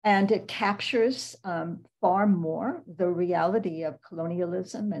 and it captures far more the reality of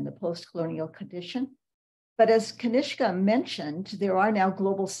colonialism and the post-colonial condition. But as Kanishka mentioned, there are now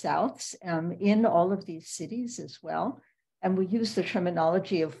global Souths in all of these cities as well. And we use the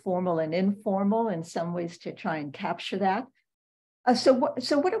terminology of formal and informal in some ways to try and capture that. So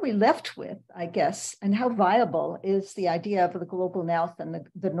what are we left with, I guess, and how viable is the idea of the global North and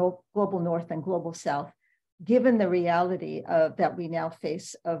the global North and global South, given the reality that we now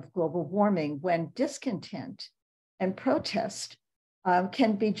face of global warming, when discontent and protest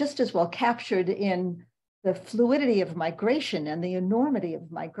can be just as well captured in the fluidity of migration and the enormity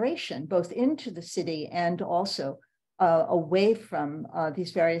of migration, both into the city and also away from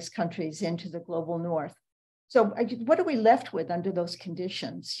these various countries into the global North. So what are we left with under those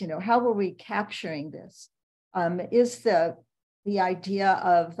conditions? You know, how are we capturing this? Is the idea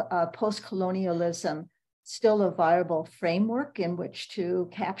of post-colonialism still a viable framework in which to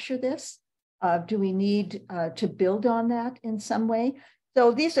capture this? Do we need to build on that in some way?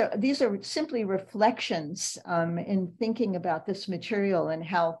 So these are simply reflections in thinking about this material and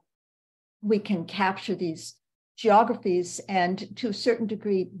how we can capture these geographies and to a certain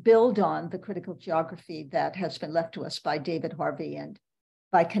degree build on the critical geography that has been left to us by David Harvey and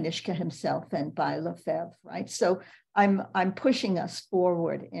by Kanishka himself and by Lefebvre, right? So I'm pushing us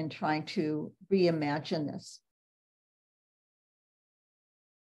forward in trying to reimagine this.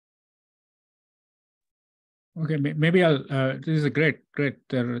 Okay, maybe I'll, this is a great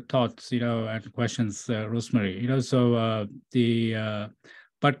thoughts, and questions, Rosemary, so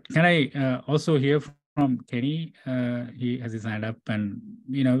but can I also hear from Kenny? He has his hand up, and,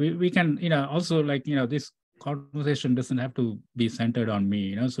 we can, also this conversation doesn't have to be centered on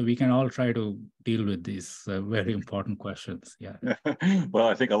me, so we can all try to deal with these very important questions. Yeah. Well,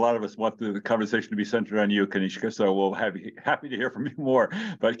 I think a lot of us want the conversation to be centered on you, Kanishka, so we'll happy to hear from you more.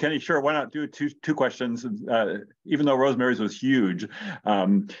 But Kenny, sure, why not do two questions? Even though Rosemary's was huge,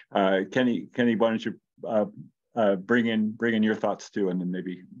 Kenny, why don't you bring in your thoughts too, and then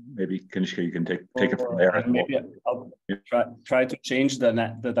maybe Kanishka, you can take it from there. Maybe I'll try to change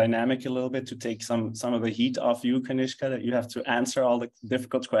the dynamic a little bit to take some of the heat off you, Kanishka, that you have to answer all the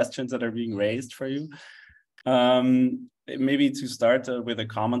difficult questions that are being raised for you. Maybe to start with a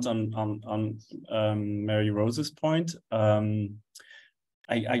comment on Mary Rose's point.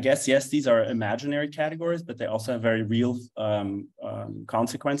 I guess, yes, these are imaginary categories, but they also have very real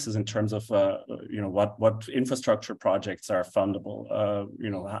consequences in terms of, what infrastructure projects are fundable,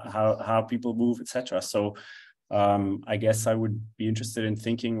 how people move, etc. So I guess I would be interested in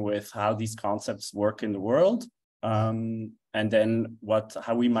thinking with how these concepts work in the world, and then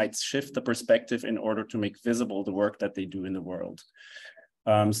how we might shift the perspective in order to make visible the work that they do in the world.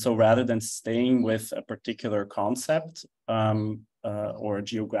 So rather than staying with a particular concept, or a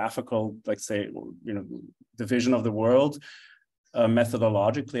geographical, let's say, division of the world,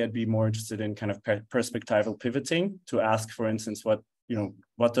 methodologically, I'd be more interested in kind of perspectival pivoting to ask, for instance,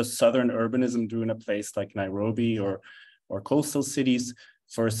 what does Southern urbanism do in a place like Nairobi or coastal cities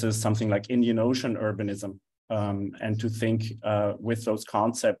versus something like Indian Ocean urbanism, and to think with those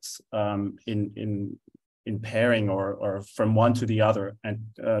concepts in pairing or from one to the other, and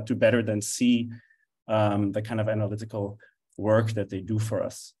to better then see the kind of analytical work that they do for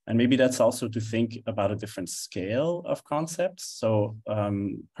us. And maybe that's also to think about a different scale of concepts. So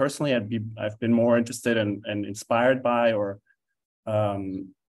personally, I've been more interested and inspired by, or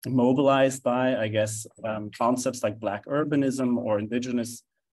mobilized by, I guess, concepts like Black urbanism or indigenous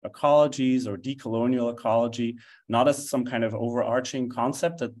ecologies or decolonial ecology, not as some kind of overarching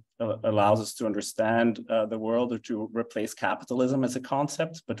concept that allows us to understand the world or to replace capitalism as a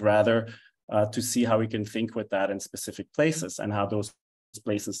concept, but rather to see how we can think with that in specific places and how those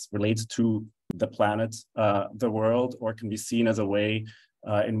places relate to the planet, the world, or can be seen as a way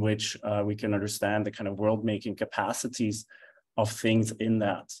in which we can understand the kind of world-making capacities of things in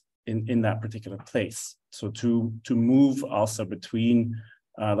that particular place. So to move also between,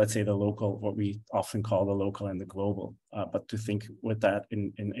 let's say, the local, what we often call the local and the global, but to think with that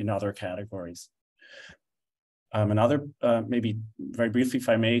in other categories. Another, maybe very briefly, if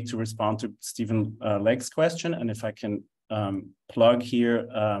I may, to respond to Stephen Legg's question, and if I can plug here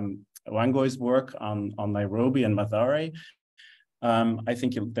Wangui's work on Nairobi and Mathare. I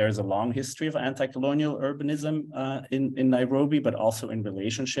think there's a long history of anti-colonial urbanism in Nairobi, but also in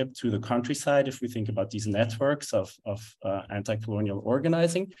relationship to the countryside, if we think about these networks of anti-colonial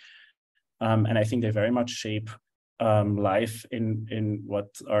organizing. And I think they very much shape life in what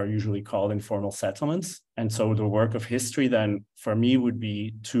are usually called informal settlements. And so the work of history then, for me, would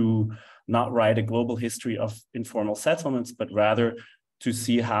be to not write a global history of informal settlements, but rather to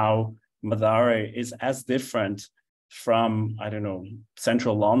see how Mathare is as different from, I don't know,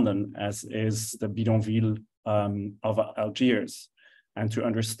 central London as is the bidonville of Algiers, and to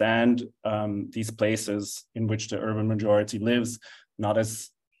understand these places in which the urban majority lives, not as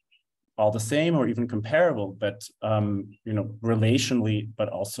all the same or even comparable, but you know, relationally, but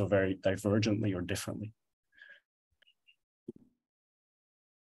also very divergently or differently.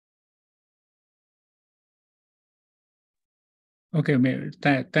 Okay,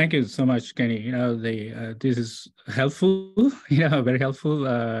 thank you so much, Kenny. You know, this is helpful. You know, very helpful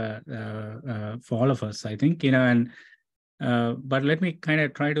for all of us, I think. You know, and but let me kind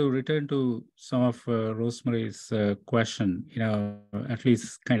of try to return to some of Rosemary's question. You know, at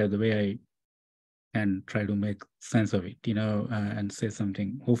least kind of the way I can try to make sense of it. You know, and say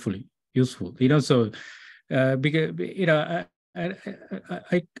something hopefully useful. You know, so because you know, I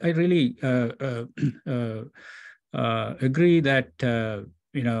really. Agree that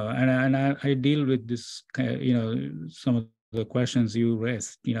you know, and I deal with this, you know, some of the questions you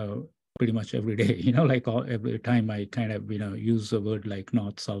raised, you know, pretty much every day, you know, like every time I kind of, you know, use a word like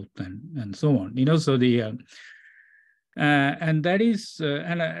north, south, and so on, you know. So the and that is,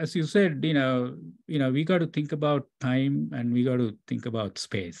 and as you said, you know, we got to think about time and we got to think about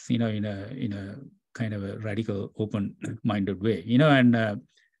space, you know, in a kind of a radical, open-minded way, you know, and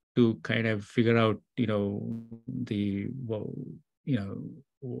to kind of figure out, you know, you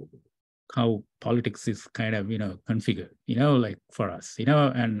know, how politics is kind of, you know, configured, you know, like for us, you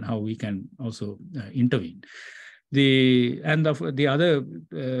know, and how we can also intervene. The other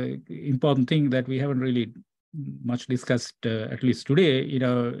important thing that we haven't really much discussed, at least today, you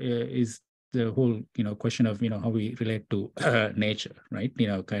know, is the whole, you know, question of, you know, how we relate to nature, right? You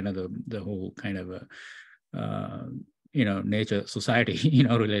know, kind of the whole kind of you know, nature society, you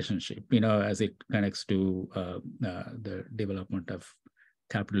know, relationship, you know, as it connects to the development of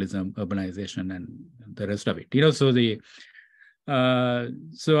capitalism, urbanization, and the rest of it, you know. So the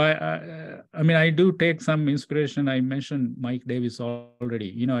so I mean, I do take some inspiration. I mentioned Mike Davis already.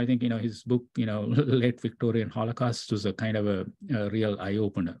 You know, I think, you know, his book, you know, Late Victorian Holocaust, was a kind of a real eye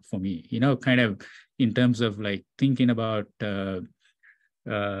opener for me. You know, kind of in terms of like thinking about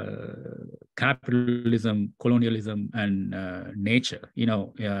capitalism, colonialism, and nature, you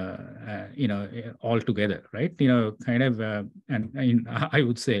know, all together, right? You know, kind of, and I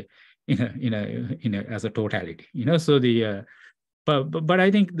would say, in a as a totality, you know. So the, but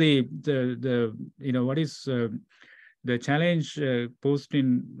I think the you know, what is the challenge posed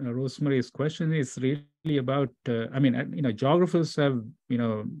in Rosemary's question is really about, I mean, you know, geographers have, you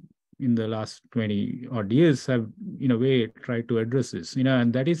know, in the last 20 odd years have, in a way, tried to address this, you know,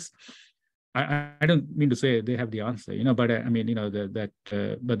 and that is, I don't mean to say they have the answer, you know, but I mean, you know,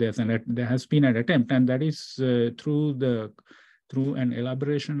 but there has been an attempt, and that is through an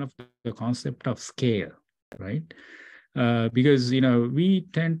elaboration of the concept of scale, right? Because, you know, we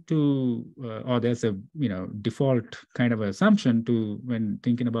tend to, or there's a, you know, default kind of assumption to, when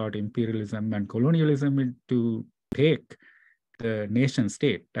thinking about imperialism and colonialism, to take the nation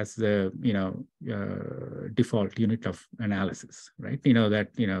state as the default unit of analysis, right?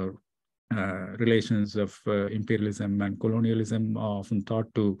 Relations of imperialism and colonialism are often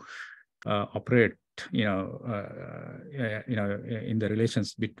thought to operate, in the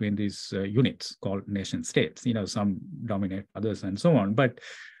relations between these units called nation states. Some dominate others and so on. But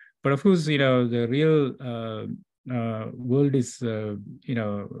of course, the real world is, but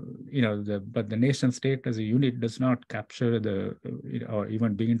the nation state as a unit does not capture or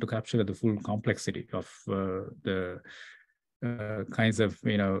even begin to capture the full complexity of the kinds of,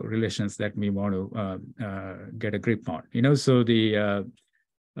 relations that we want to get a grip on. So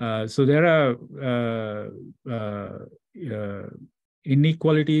so there are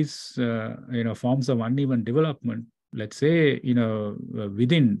inequalities, forms of uneven development, let's say,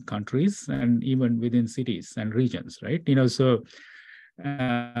 within countries and even within cities and regions, right? So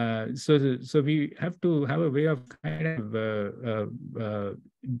we have to have a way of kind of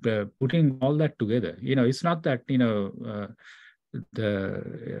putting all that together. It's not that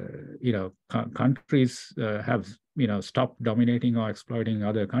countries have stopped dominating or exploiting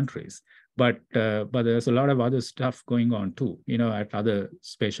other countries, but there's a lot of other stuff going on too, at other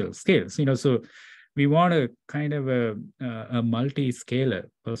spatial scales. So we want a kind of a multi-scalar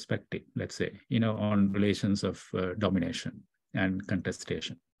perspective, let's say, on relations of domination and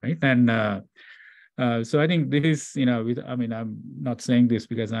contestation, right? And so I think this is, I'm not saying this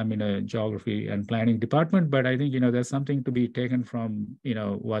because I'm in a geography and planning department, but I think, there's something to be taken from,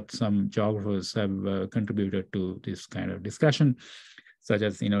 what some geographers have contributed to this kind of discussion, such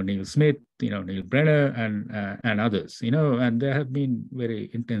as, Neil Smith, Neil Brenner, and others, and there have been very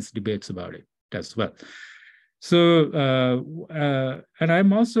intense debates about it as well. So, and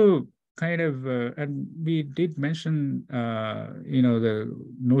I'm also kind of, and we did mention, the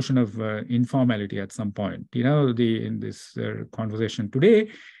notion of informality at some point, in this conversation today.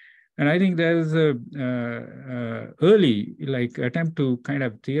 And I think there's a early attempt to kind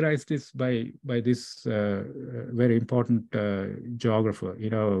of theorize this by this very important geographer,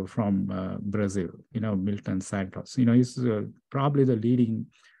 from Brazil, Milton Santos. He's probably the leading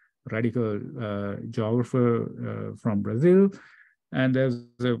radical geographer from Brazil. And there's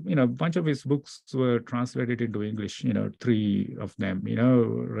a bunch of his books were translated into English, 3 of them,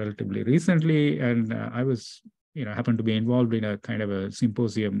 relatively recently. And I was, happened to be involved in a kind of a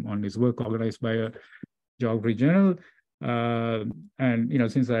symposium on his work organized by a geography journal. And,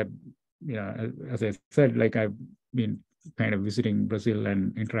 since I, as I said, I've been kind of visiting Brazil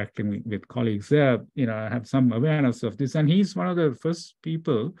and interacting with colleagues there, I have some awareness of this. And he's one of the first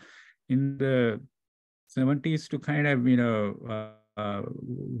people in the 70s to kind of,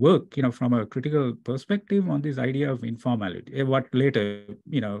 work, from a critical perspective on this idea of informality, what later,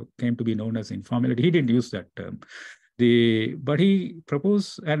 came to be known as informality. He didn't use that term. But he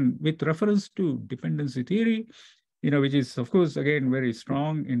proposed, and with reference to dependency theory, which is, of course, again, very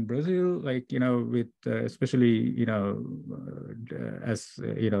strong in Brazil, with especially, as,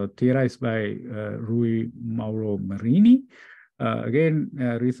 theorized by Rui Mauro Marini. Again,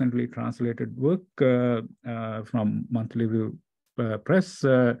 recently translated work from Monthly Review Press.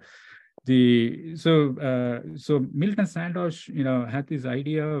 So Milton Santos, had this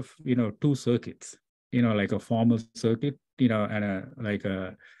idea of 2 circuits, like a formal circuit, and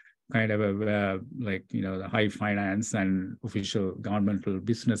a kind of a the high finance and official governmental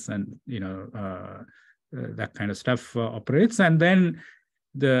business and that kind of stuff operates, and then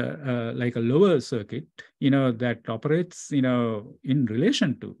the like a lower circuit, that operates, in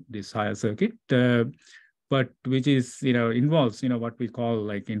relation to this higher circuit, but which is, involves, what we call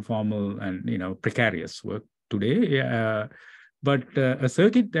informal and, precarious work today. But a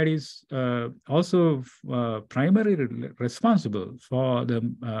circuit that is also primarily responsible for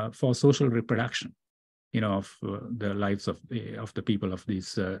for social reproduction, of the lives of the people of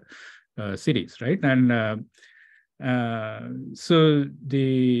these cities, right? And so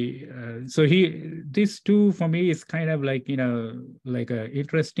this too for me is kind of like a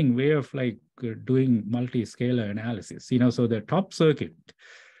interesting way of doing multi-scalar analysis. So the top circuit,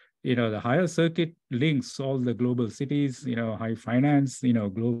 the higher circuit links all the global cities, high finance,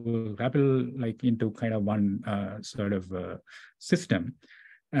 global capital, into kind of one sort of system,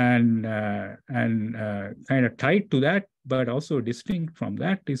 and kind of tied to that, but also distinct from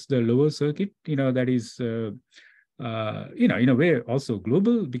that is the lower circuit, that is. In a way also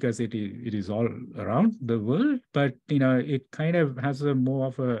global because it is all around the world, but it kind of has a more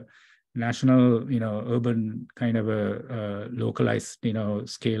of a national, urban kind of a localized,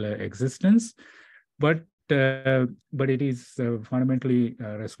 scalar existence, but it is fundamentally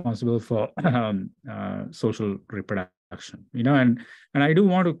responsible for social reproduction. and I do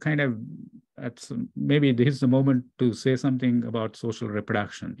want to kind of, maybe this is the moment to say something about social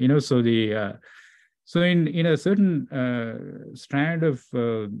reproduction, so the, so in a certain strand of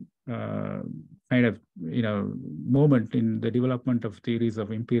kind of, moment in the development of theories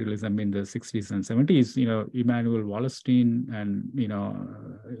of imperialism in the 60s and 70s, Immanuel Wallerstein and,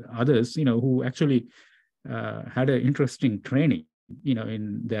 others, who actually had an interesting training,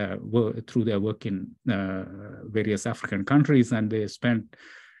 in their work, through their work in various African countries, and they spent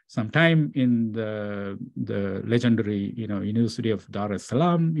some time in the legendary, University of Dar es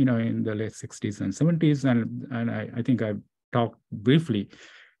Salaam, in the late 60s and 70s, and I think I've talked briefly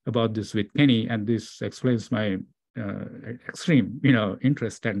about this with Kenny, and this explains my extreme,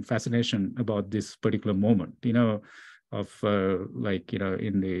 interest and fascination about this particular moment, of like,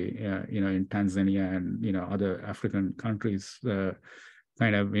 in the, in Tanzania and, other African countries,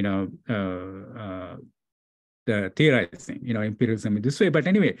 kind of, the theorizing, imperialism in this way. But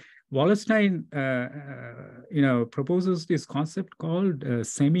anyway, Wallerstein, proposes this concept called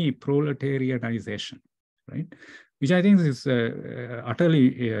semi-proletarianization, right? Which I think is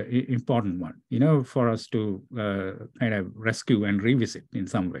utterly important one, for us to kind of rescue and revisit in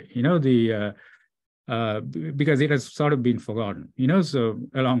some way, because it has sort of been forgotten, so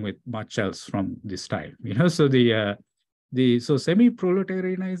along with much else from this time, so so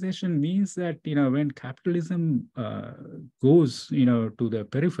semi-proletarianization means that, when capitalism goes, to the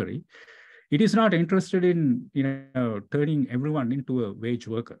periphery, it is not interested in, turning everyone into a wage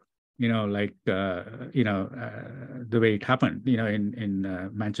worker, like, the way it happened, in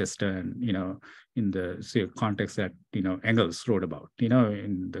Manchester and, in the context that, Engels wrote about,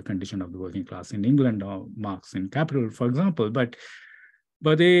 in the condition of the working class in England, or Marx in Capital, for example.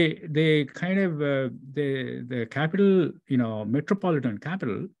 But they kind of, the capital, metropolitan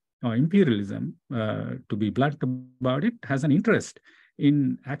capital or imperialism, to be blunt about it, has an interest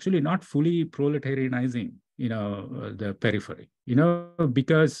in actually not fully proletarianizing, the periphery,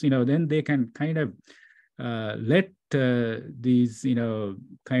 because, then they can kind of let these,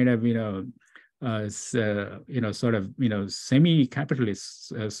 kind of, sort of,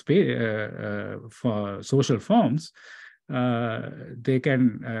 semi-capitalist for social forms, they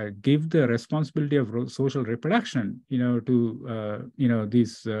can give the responsibility of social reproduction, to,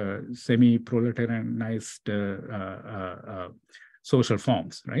 these semi-proletarianized social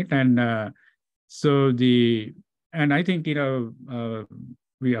forms, right? And so and I think, we,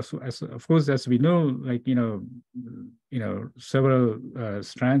 of course, as we know, like, several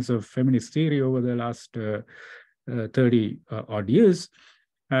strands of feminist theory over the last 30 odd years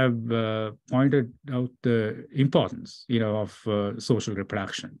have pointed out the importance, of social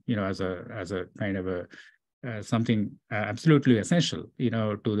reproduction, as a kind of a something absolutely essential,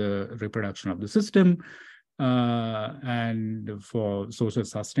 to the reproduction of the system, and for social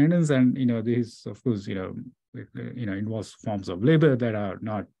sustenance. And, this, of course, involves forms of labor that are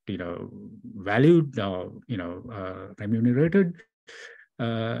not, valued or, remunerated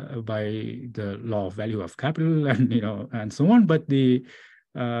by the law of value of capital, and, and so on. But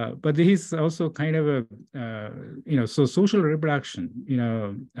but this also kind of a, so social reproduction,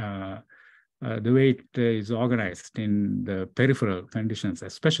 the way it is organized in the peripheral conditions,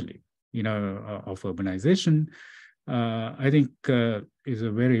 especially, of urbanization, I think is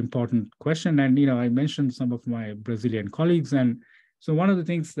a very important question. And, I mentioned some of my Brazilian colleagues. And so one of the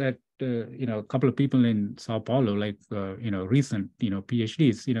things that, a couple of people in Sao Paulo, like, recent,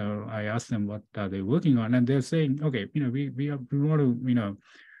 PhDs, I asked them what are they working on, and they're saying, okay, we want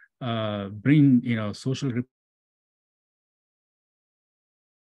to, bring, social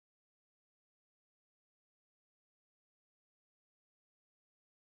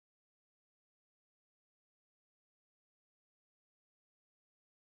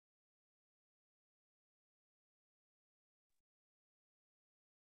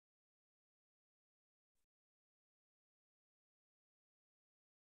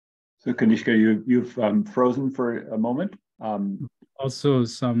So Kanishka, you've frozen for a moment. Also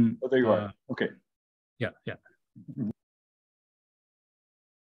some. Oh, there you are. Okay. Yeah.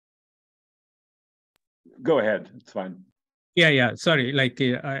 Go ahead. It's fine. Yeah. Sorry. Like,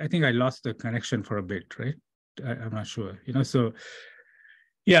 I think I lost the connection for a bit, right? I'm not sure. So.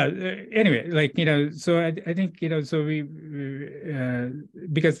 Yeah. Anyway, like, so I think, so we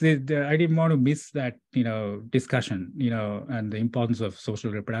because I didn't want to miss that, discussion, and the importance of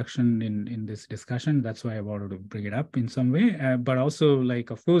social reproduction in this discussion. That's why I wanted to bring it up in some way. But also, like,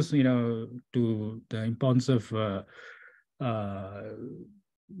 of course, to the importance of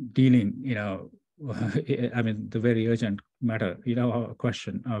dealing, I mean, the very urgent matter, a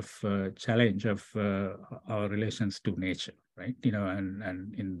question of challenge of our relations to nature, right?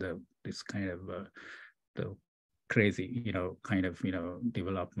 And in this kind of the crazy,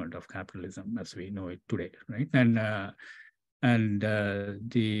 development of capitalism as we know it today, right?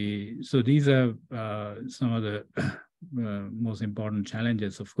 So these are some of the most important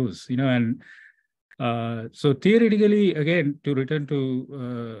challenges, of course, so theoretically, again, to return to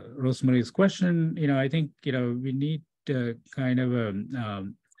Rosemary's question, I think, we need kind of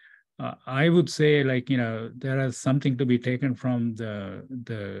I would say, there is something to be taken from the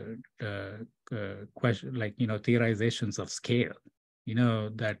question, theorizations of scale,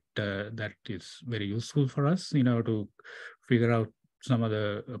 that is very useful for us, to figure out some of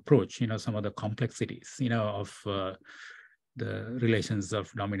the approach, some of the complexities, of the relations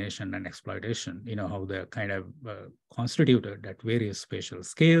of domination and exploitation, how they're kind of constituted at various spatial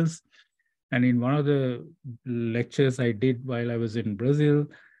scales. And in one of the lectures I did while I was in Brazil,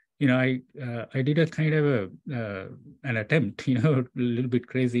 I did a kind of an attempt, a little bit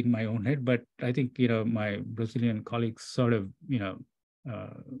crazy in my own head, but I think, my Brazilian colleagues sort of,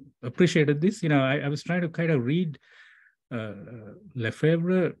 appreciated this. I was trying to kind of read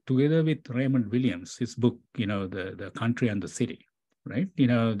Lefebvre together with Raymond Williams, his book, the Country and the City, right?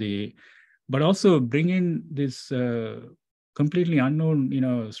 But also bring in this completely unknown,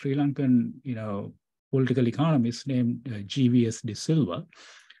 Sri Lankan, political economist named GVS de Silva,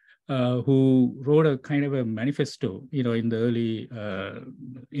 who wrote a kind of a manifesto, in the early,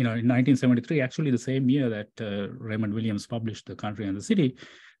 in 1973, actually the same year that Raymond Williams published The Country and the City,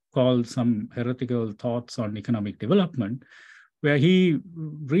 called Some Heretical Thoughts on Economic Development, where he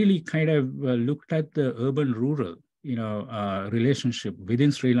really kind of looked at the urban-rural, relationship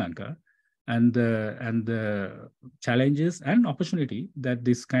within Sri Lanka, and the challenges and opportunity that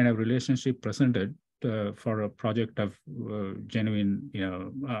this kind of relationship presented for a project of genuine,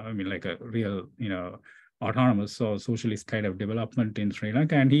 like a real, autonomous or socialist kind of development in Sri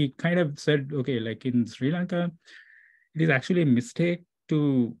Lanka. And he kind of said, okay, like in Sri Lanka, it is actually a mistake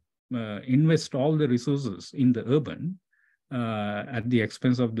to invest all the resources in the urban at the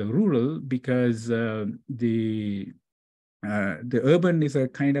expense of the rural, because the urban is a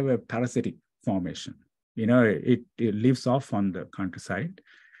kind of a parasitic formation. It lives off on the countryside.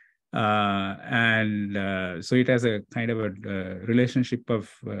 So it has a kind of a relationship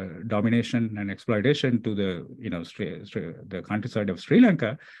of domination and exploitation to the the countryside of Sri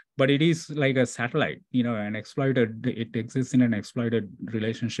Lanka, but it is like a satellite, an exploited. It exists in an exploited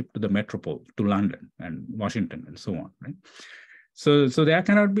relationship to the metropole, to London and Washington and so on, right? So there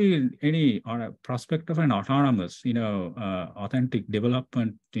cannot be any prospect of an autonomous, authentic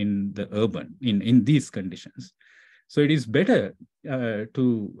development in the urban in these conditions. So it is better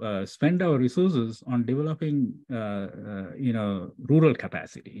to spend our resources on developing, rural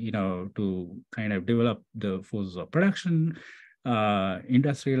capacity, to kind of develop the forces of production,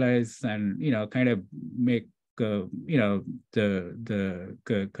 industrialize, and kind of make the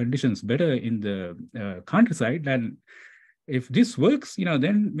conditions better in the countryside. And if this works,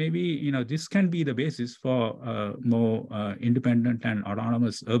 then maybe this can be the basis for more independent and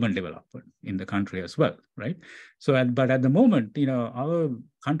autonomous urban development in the country as well, right? So, but at the moment, our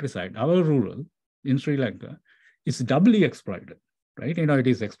countryside, our rural in Sri Lanka is doubly exploited, right? It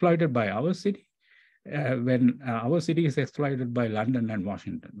is exploited by our city when our city is exploited by London and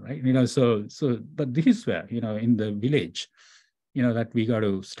Washington, right? But this is where, in the village, that we got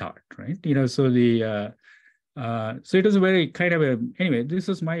to start, right? So it was a very kind of anyway, this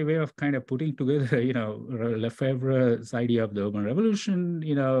is my way of kind of putting together, Lefebvre's idea of the urban revolution,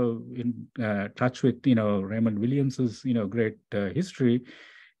 in touch with, Raymond Williams's, great history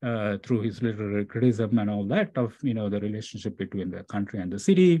through his literary criticism and all that of, the relationship between the country and the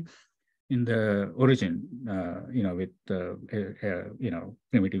city in the origin, with,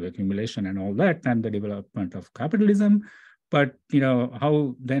 primitive accumulation and all that, and the development of capitalism. But,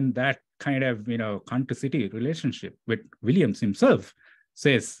 how then that kind of, country-city relationship with Williams himself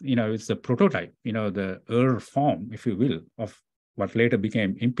says, it's a prototype, the form, if you will, of what later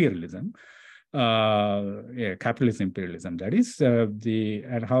became imperialism, capitalist imperialism, that is,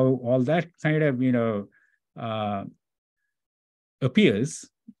 and how all that kind of, appears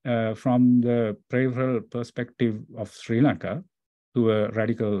from the peripheral perspective of Sri Lanka to a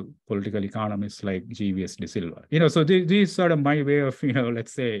radical political economist like GVS de Silva. So this is sort of my way of,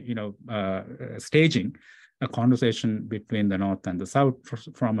 let's say, staging a conversation between the North and the South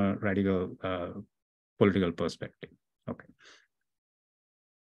from a radical political perspective. Okay.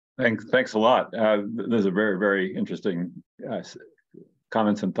 Thanks a lot. Those are very, very interesting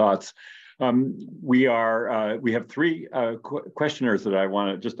comments and thoughts. We have three questioners that I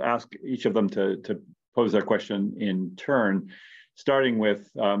want to just ask each of them to pose their question in turn, starting with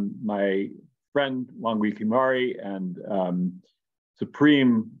my friend Wangui Kimari and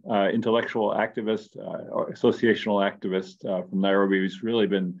supreme intellectual activist, associational activist from Nairobi, who's really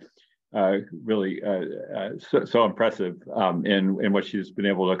been so impressive in what she's been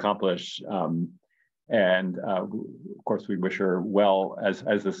able to accomplish. And of course, we wish her well as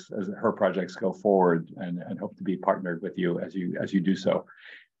her projects go forward, and hope to be partnered with you as you do so.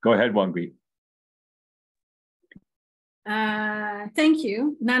 Go ahead, Wangui. Thank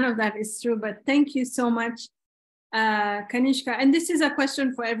you. None of that is true, but thank you so much, Kanishka. And this is a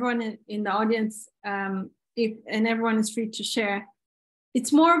question for everyone in the audience, and everyone is free to share.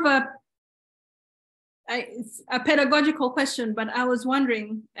 It's more of it's a pedagogical question, but I was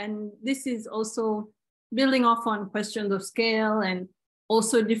wondering, and this is also building off on questions of scale and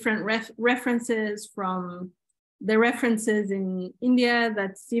also different references from the references in India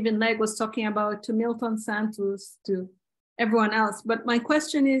that Stephen Legg was talking about, to Milton Santos, to everyone else. But my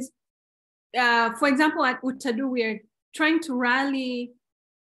question is, for example, at UTA-Do, we are trying to rally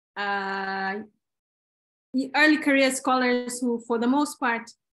early career scholars who, for the most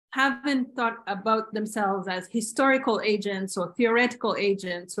part, haven't thought about themselves as historical agents or theoretical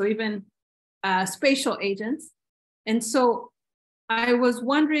agents or even spatial agents. And so I was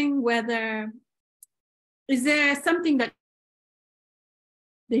wondering whether, is there something that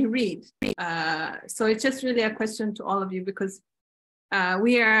they read? So it's just really a question to all of you, because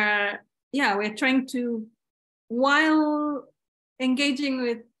we're trying to, while engaging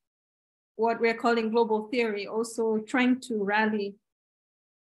with what we're calling global theory, also trying to rally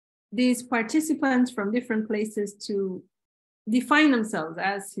these participants from different places to define themselves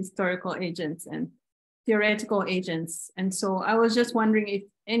as historical agents and theoretical agents. And so I was just wondering if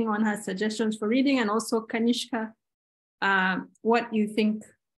anyone has suggestions for reading, and also Kanishka, what you think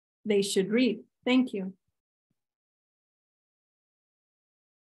they should read. Thank you.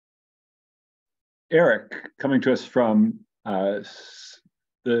 Eric, coming to us from the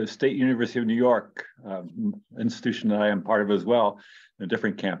State University of New York, institution that I am part of as well, a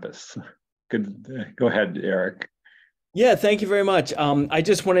different campus. Good, go ahead, Eric. Yeah, thank you very much. I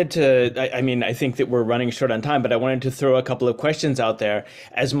just wanted to, I think that we're running short on time, but I wanted to throw a couple of questions out there,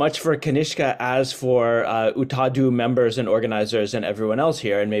 as much for Kanishka as for UTA-Do members and organizers and everyone else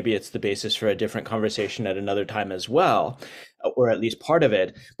here, and maybe it's the basis for a different conversation at another time as well, or at least part of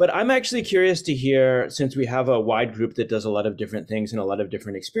it. But I'm actually curious to hear, since we have a wide group that does a lot of different things and a lot of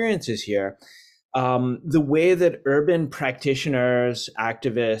different experiences here, the way that urban practitioners,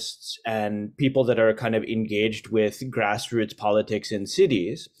 activists, and people that are kind of engaged with grassroots politics in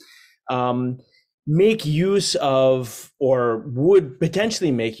cities make use of, or would potentially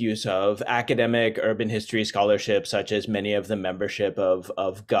make use of, academic urban history scholarship, such as many of the membership of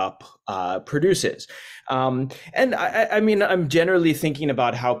Guhp produces. And I'm generally thinking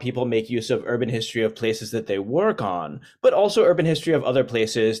about how people make use of urban history of places that they work on, but also urban history of other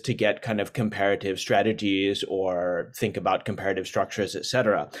places to get kind of comparative strategies or think about comparative structures, et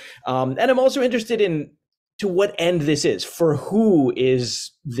cetera. And I'm also interested in to what end this is. For who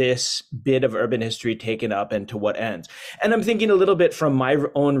is this bit of urban history taken up, and to what ends? And I'm thinking a little bit from my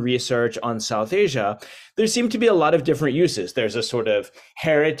own research on South Asia. There seem to be a lot of different uses. There's a sort of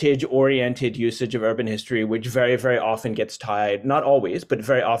heritage-oriented usage of urban history, which very, very often gets tied, not always, but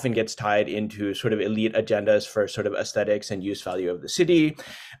very often gets tied into sort of elite agendas for sort of aesthetics and use value of the city.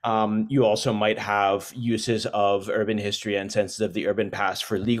 You also might have uses of urban history and senses of the urban past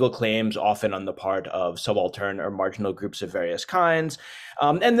for legal claims, often on the part of subaltern or marginal groups of various kinds.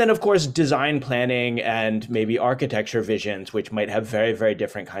 And then, of course, design planning and maybe architecture visions, which might have very, very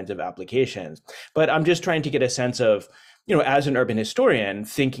different kinds of applications. But I'm just trying to get a sense of, as an urban historian,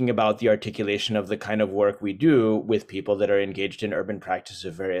 thinking about the articulation of the kind of work we do with people that are engaged in urban practice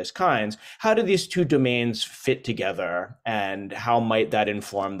of various kinds. How do these two domains fit together, and how might that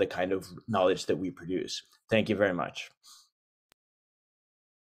inform the kind of knowledge that we produce? Thank you very much.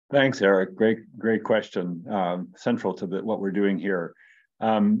 Thanks, Eric. Great question. Central to what we're doing here.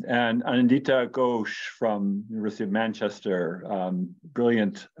 And Anindita Ghosh from University of Manchester,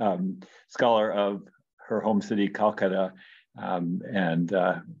 brilliant scholar of her home city, Calcutta, and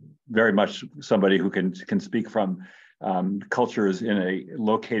very much somebody who can speak from cultures in a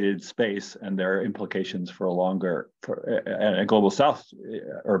located space and their implications for a global South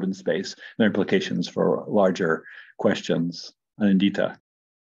urban space, their implications for larger questions. Anindita.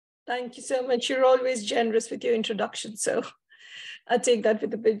 Thank you so much. You're always generous with your introduction, so I'll take that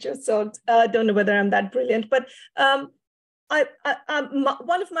with a pinch of salt. I don't know whether I'm that brilliant, but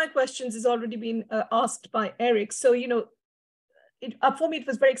one of my questions has already been asked by Eric. So, for me, it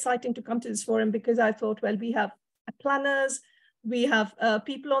was very exciting to come to this forum because I thought, well, we have planners, we have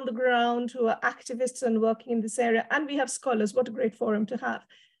people on the ground who are activists and working in this area, and we have scholars. What a great forum to have.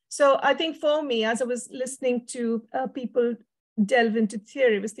 So I think for me, as I was listening to people delve into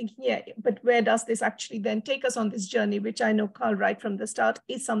theory, I was thinking, yeah, but where does this actually then take us on this journey, which I know, Carl, right from the start,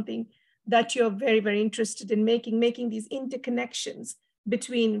 is something that you're very, very interested in making these interconnections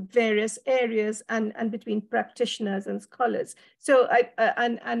between various areas and between practitioners and scholars. So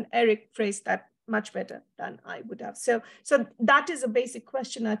and Eric phrased that much better than I would have. So that is a basic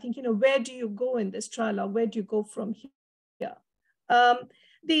question. I think, where do you go in this trial, or where do you go from here?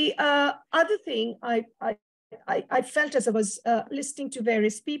 The other thing I felt as I was listening to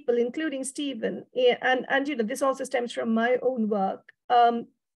various people, including Stephen, and this also stems from my own work.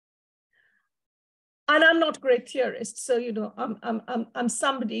 And I'm not a great theorist, so I'm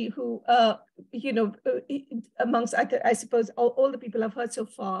somebody who amongst I suppose all the people I've heard so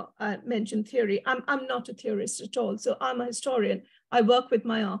far mention theory. I'm not a theorist at all. So I'm a historian. I work with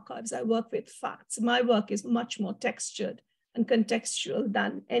my archives. I work with facts. My work is much more textured and contextual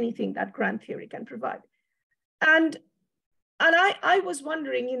than anything that grand theory can provide. And I was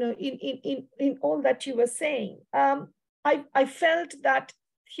wondering, in all that you were saying, I felt that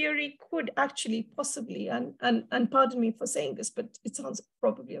theory could actually possibly, and pardon me for saying this, but it sounds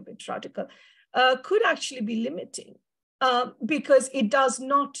probably a bit radical, could actually be limiting because it does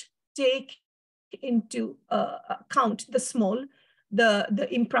not take into account the small, the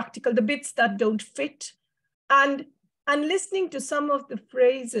impractical, the bits that don't fit. And listening to some of the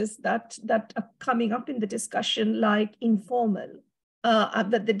phrases that are coming up in the discussion, like informal,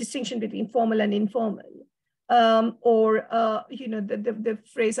 the distinction between formal and informal, or the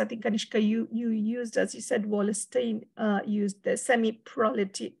phrase I think Kanishka you used, as you said, Wallerstein used the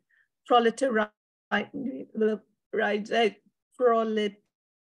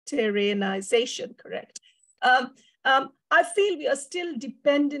proletarianization, correct? I feel we are still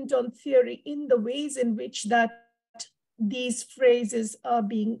dependent on theory in the ways in which that these phrases are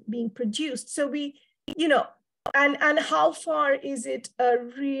being produced. So we, and how far is it a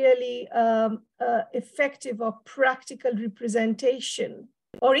really effective or practical representation,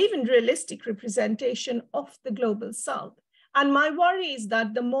 or even realistic representation of the global South? And my worry is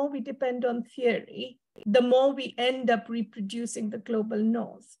that the more we depend on theory, the more we end up reproducing the global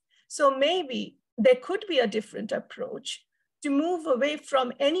North. So maybe there could be a different approach to move away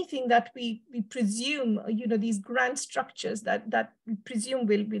from anything that we presume, these grand structures that we presume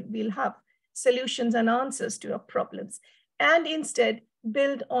will have solutions and answers to our problems, and instead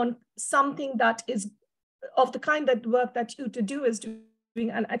build on something that is of the kind that work that UTA-Do is doing.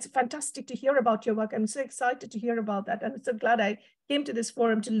 And it's fantastic to hear about your work. I'm so excited to hear about that. And I'm so glad I came to this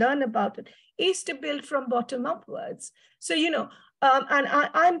forum to learn about it, is to build from bottom upwards. So, and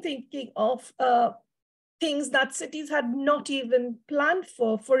I'm thinking of things that cities had not even planned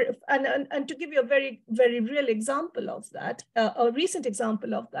for and to give you a very, very real example of that, a recent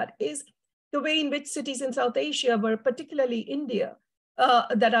example of that is the way in which cities in South Asia were, particularly India,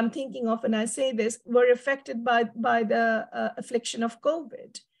 that I'm thinking of when I say this, were affected by the affliction of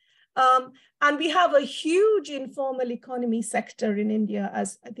COVID. And we have a huge informal economy sector in India,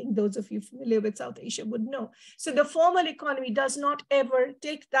 as I think those of you familiar with South Asia would know. So the formal economy does not ever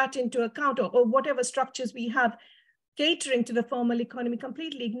take that into account, or whatever structures we have catering to the formal economy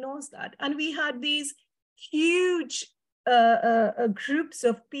completely ignores that. And we had these huge groups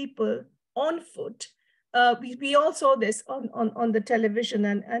of people on foot. We all saw this on the television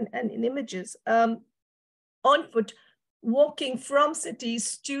and in images, on foot, walking from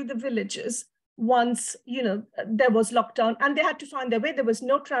cities to the villages once there was lockdown, and they had to find their way. There was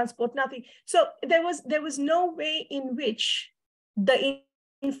no transport, nothing. So there was no way in which the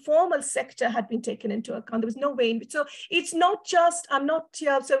informal sector had been taken into account. There was no way in which. So it's not just, I'm not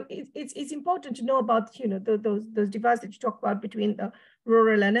here. So it's important to know about those divides that you talk about between the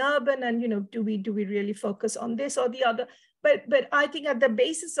rural and urban, and do we really focus on this or the other? But I think at the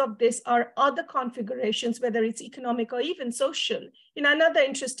basis of this are other configurations, whether it's economic or even social. Another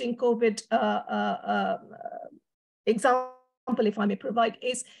interesting COVID example, if I may provide,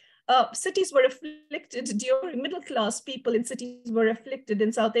 is cities were afflicted during, middle class people in cities were afflicted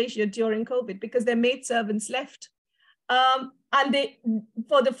in South Asia during COVID because their maidservants left. And they,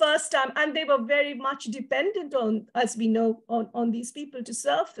 for the first time, and they were very much dependent on, as we know, on these people to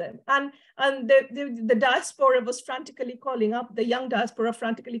serve them. And the diaspora was frantically calling up, the young diaspora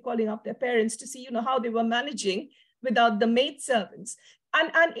frantically calling up their parents to see, how they were managing without the maidservants.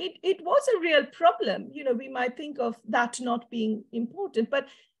 and it was a real problem. You know, we might think of that not being important, but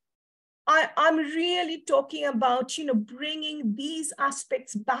I'm really talking about, you know, bringing these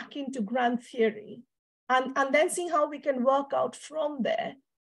aspects back into grand theory and then seeing how we can work out from there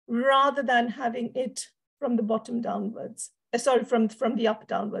rather than having it from the bottom downwards. Sorry, from the up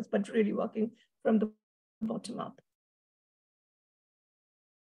downwards, but really working from the bottom up.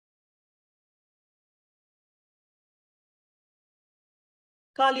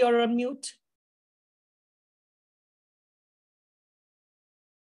 Carl, you're on mute.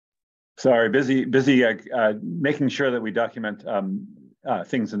 Sorry, busy making sure that we document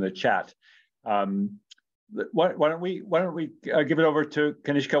things in the chat. Why don't we give it over to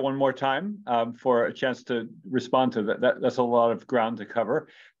Kanishka one more time for a chance to respond to that? That's a lot of ground to cover.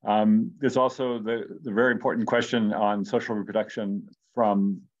 There's also the very important question on social reproduction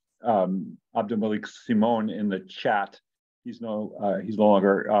from Abdulmalik Simon in the chat. He's no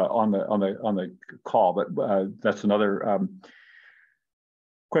longer on the call, but that's another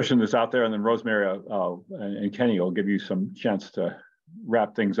question that's out there. And then Rosemary and Kenny will give you some chance to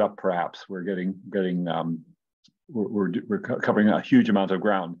wrap things up. Perhaps we're we're covering a huge amount of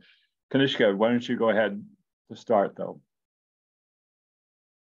ground. Kanishka, why don't you go ahead to start, though?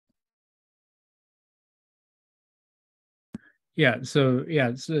 So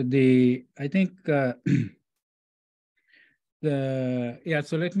I think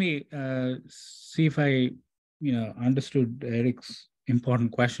so let me see if I understood Eric's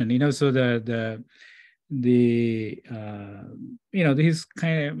important question. So this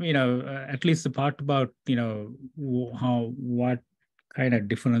kind of at least the part about what kind of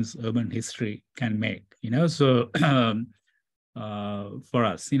difference urban history can make, so for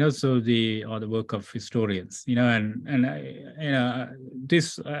us, so the work of historians, and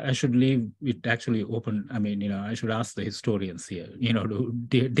this I should leave it actually open. I mean, I should ask the historians here, to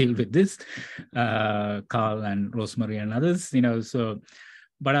deal with this, Carl and Rosemary and others, so,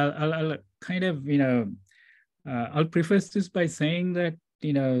 but I'll kind of, I'll preface this by saying that,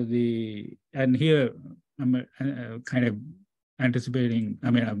 and here I'm kind of anticipating,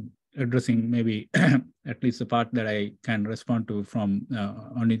 I'm addressing maybe at least the part that I can respond to from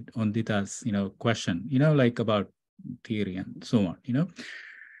Ondita's, question, like about theory and so on,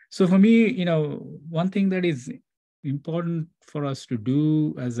 So for me, one thing that is important for us to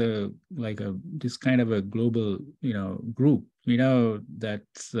do as this kind of a global, group,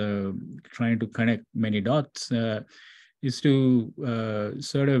 that's trying to connect many dots, is to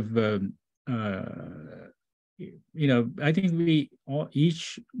sort of, I think we all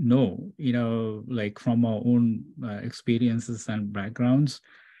each know, like from our own experiences and backgrounds,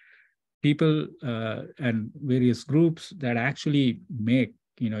 people and various groups that actually make,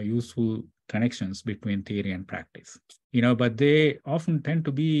 useful connections between theory and practice, but they often tend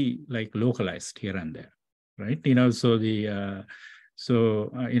to be like localized here and there, right?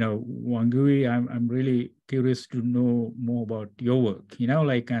 So Wangui, I'm really curious to know more about your work,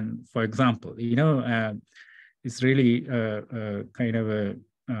 and for example, it's really kind of a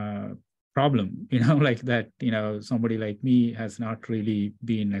problem, like that, somebody like me has not really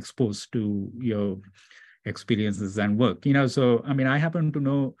been exposed to your experiences and work, so, I mean, I happen to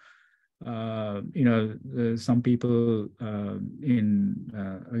know, some people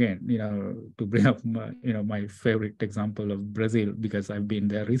again, to bring up, my favorite example of Brazil, because I've been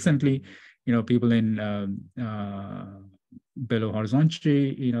there recently, people in Belo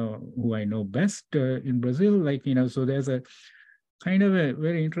Horizonte, who I know best in Brazil, like, so there's a kind of a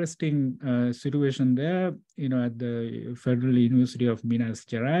very interesting situation there, at the Federal University of Minas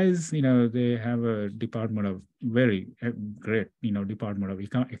Gerais, they have a department of very great, department of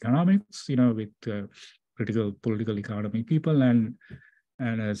economics, with critical political economy people, and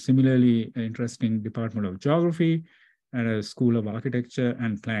a similarly interesting department of geography, and a school of architecture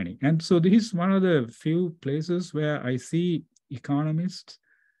and planning. And so this is one of the few places where I see economists,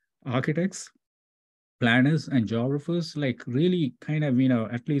 architects, planners, and geographers, like really kind of,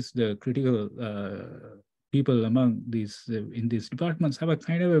 at least the critical people among these, in these departments, have a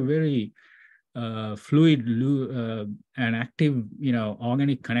kind of a very fluid and active,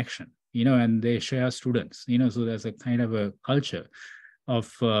 organic connection, and they share students, so there's a kind of a culture of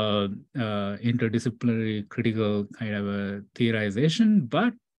interdisciplinary critical kind of a theorization,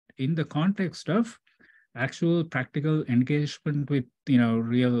 but in the context of actual practical engagement with,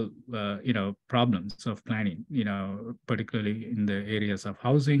 real, problems of planning, particularly in the areas of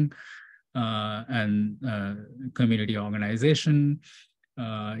housing and community organization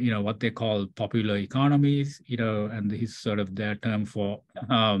what they call popular economies, and his sort of their term for,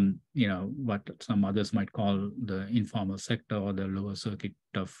 what some others might call the informal sector or the lower circuit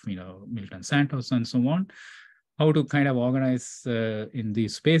of, Milton Santos and so on, how to kind of organize in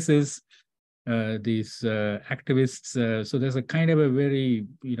these spaces, these activists. So there's a kind of a very,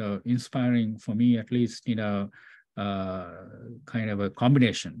 inspiring for me, at least, kind of a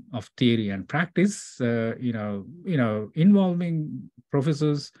combination of theory and practice, involving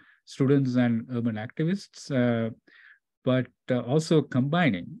professors, students, and urban activists, but also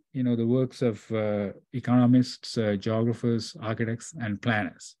combining, the works of economists, geographers, architects, and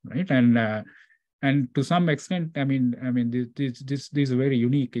planners, right? And to some extent, I mean, this is a very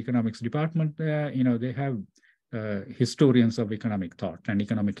unique economics department. They have historians of economic thought and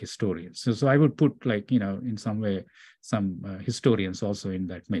economic historians. So I would put, like, in some way, some historians also in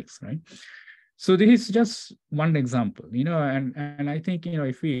that mix, right? So this is just one example, and I think,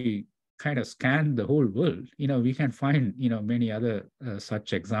 if we kind of scan the whole world, we can find, many other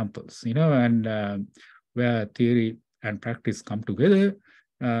such examples, and where theory and practice come together,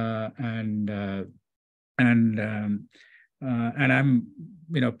 and I'm,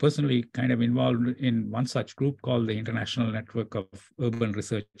 personally kind of involved in one such group called the International Network of Urban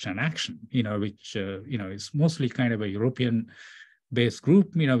Research and Action, which, is mostly kind of a European-based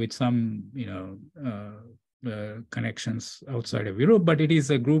group, with some, connections outside of Europe, but it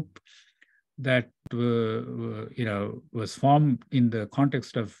is a group that, was formed in the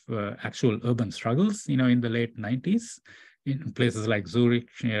context of actual urban struggles, in the late 90s, in places like Zurich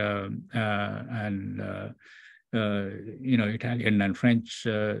and Italian and French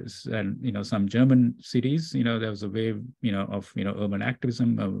and some German cities. There was a wave of urban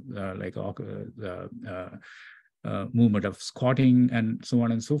activism, like movement of squatting and so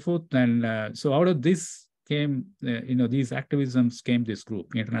on and so forth. And so out of this came, these activisms came this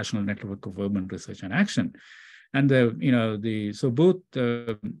group, International Network of Urban Research and Action. And so both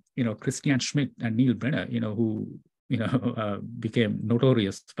Christian Schmidt and Neil Brenner, who became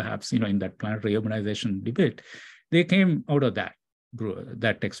notorious perhaps, in that planetary urbanization debate, they came out of that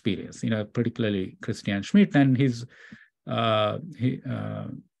experience, particularly Christian Schmidt and his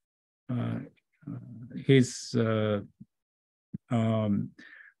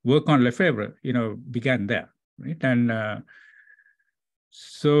work on Lefebvre, began there, right? And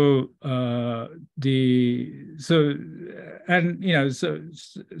so I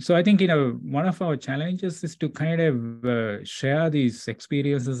think one of our challenges is to kind of share these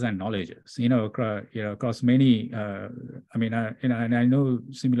experiences and knowledges, across many. And I know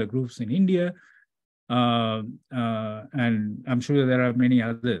similar groups in India, and I'm sure there are many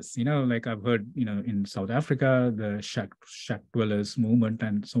others. Like I've heard, in South Africa, the shack dwellers movement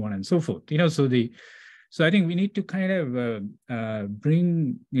and so on and so forth. So I think we need to kind of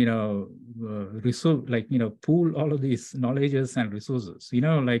bring, resource, like, pool all of these knowledges and resources,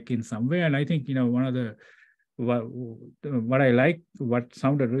 like in some way. And I think, one of the, what I like, what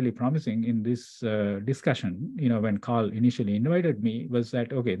sounded really promising in this discussion, when Carl initially invited me, was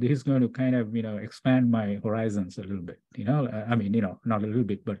that, okay, this is going to kind of, expand my horizons a little bit, not a little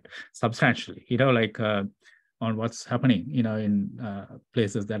bit, but substantially, like, on what's happening, in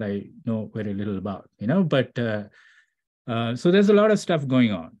places that I know very little about, but so there's a lot of stuff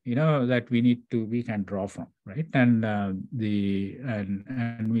going on, that we can draw from, right? And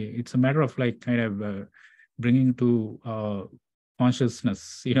it's a matter of, like, kind of bringing to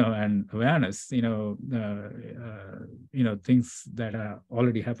consciousness, and awareness, things that are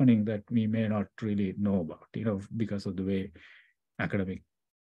already happening that we may not really know about, because of the way academic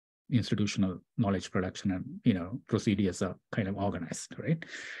institutional knowledge production and procedures are kind of organized, right?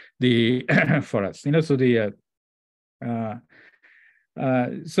 For us,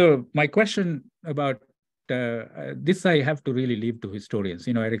 so my question about this, I have to really leave to historians.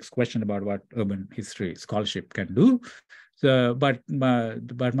 Eric's question about what urban history scholarship can do. So, but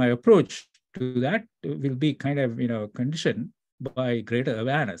my approach to that will be kind of conditioned by greater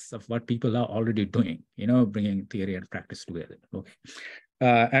awareness of what people are already doing. Bringing theory and practice together. Okay.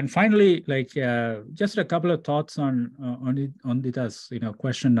 And finally, like, just a couple of thoughts on Dita's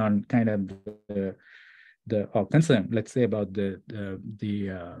question on kind of the concern, let's say, about the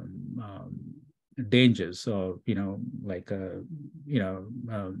dangers of like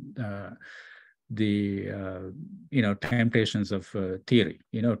the temptations of theory,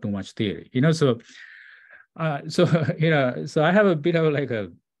 too much theory, so so I have a bit of like a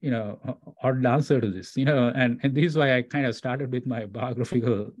odd answer to this, and this is why I kind of started with my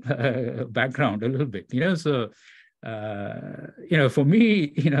biographical background a little bit, so for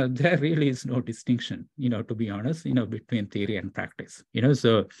me, there really is no distinction, to be honest, between theory and practice,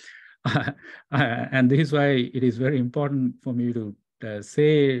 so, and this is why it is very important for me to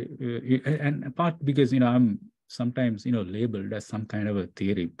say, and apart because, I'm sometimes, labeled as some kind of a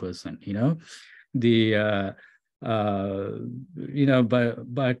theory person,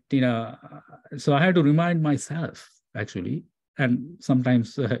 but so I had to remind myself, actually, and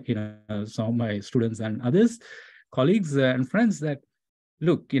sometimes, some of my students and others, colleagues and friends, that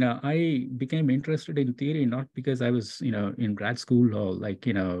look, I became interested in theory not because I was, in grad school or like,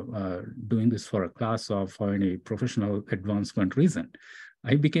 doing this for a class or for any professional advancement reason.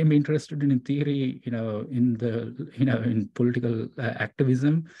 I became interested in theory, in political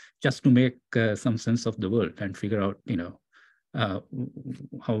activism, just to make some sense of the world and figure out, how,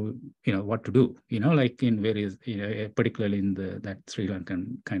 what to do, like in various, particularly in that Sri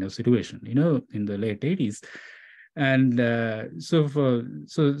Lankan kind of situation, in the late 80s. And so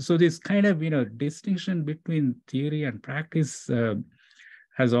this kind of, distinction between theory and practice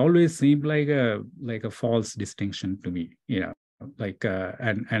has always seemed like a false distinction to me, like,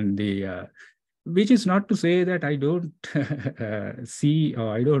 and the, which is not to say that I don't see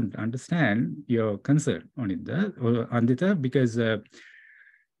or I don't understand your concern on it, Andita, because,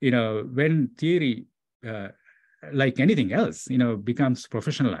 when theory, like anything else, becomes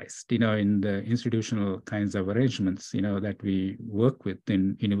professionalized, in the institutional kinds of arrangements, that we work with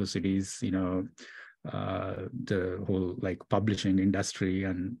in universities, the whole like publishing industry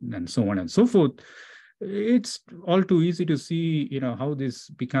and so on and so forth. It's all too easy to see, how this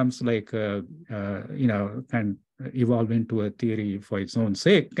becomes like, can evolve into a theory for its own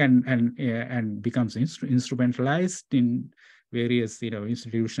sake and becomes instrumentalized in various,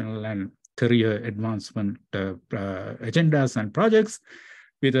 institutional and career advancement agendas and projects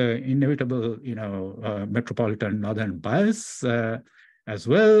with an inevitable, metropolitan northern bias as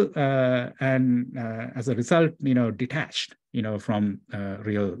well, and as a result, detached, from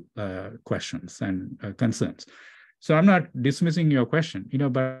real questions and concerns. So I'm not dismissing your question,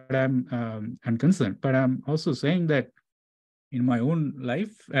 but I'm concerned. But I'm also saying that in my own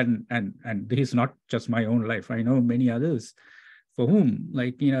life, and this is not just my own life, I know many others for whom,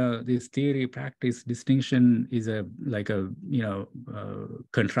 like, this theory practice distinction is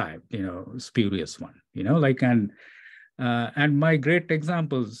contrived, spurious one, like, and my great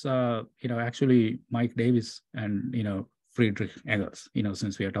examples, actually Mike Davis and, Friedrich Engels,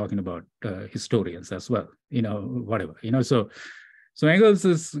 since we are talking about historians as well, whatever, so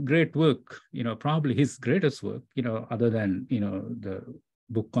Engels' great work, probably his greatest work, other than, the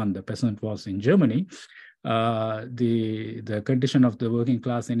book on the peasant wars in Germany, the condition of the working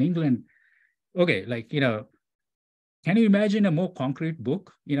class in England. Okay, like, can you imagine a more concrete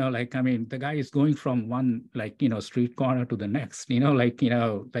book? Like, I mean, the guy is going from one, like, street corner to the next,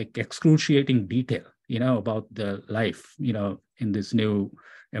 like excruciating detail, about the life, in this new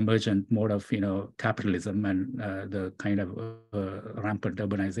emergent mode of, capitalism and the kind of rampant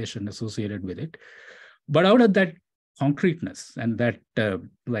urbanization associated with it. But out of that concreteness and that,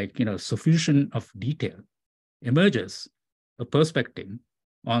 suffusion of detail emerges a perspective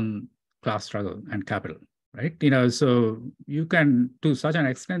on class struggle and capital, right? So you can, to such an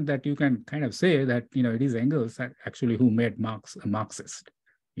extent that you can kind of say that, it is Engels actually who made Marx a Marxist,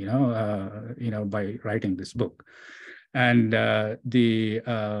 by writing this book. And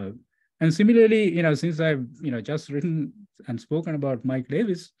and similarly, since I've, just written and spoken about Mike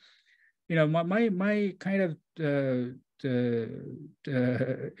Davis, my kind of,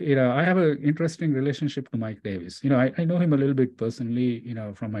 I have an interesting relationship to Mike Davis. I know him a little bit personally,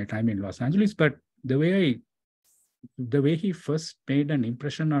 from my time in Los Angeles, but the way he first made an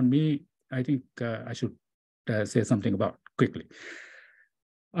impression on me, I think I should say something about quickly.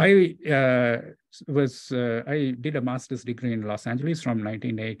 I did a master's degree in Los Angeles from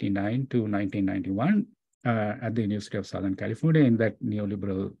 1989 to 1991 at the University of Southern California in that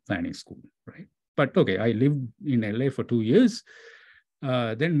neoliberal planning school, right? But okay, I lived in LA for 2 years,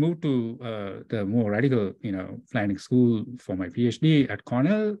 then moved to the more radical, planning school for my PhD at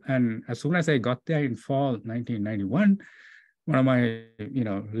Cornell. And as soon as I got there in fall 1991, one of my,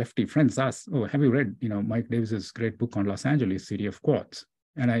 lefty friends asked, "Oh, have you read, Mike Davis's great book on Los Angeles, City of Quartz?"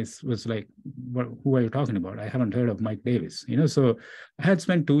 And I was like, "Who are you talking about? I haven't heard of Mike Davis." So I had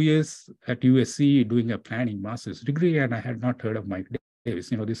spent 2 years at USC doing a planning master's degree, and I had not heard of Mike Davis.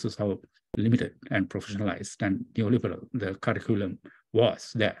 This is how limited and professionalized and neoliberal the curriculum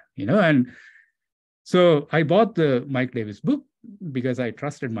was there, and so I bought the Mike Davis book because I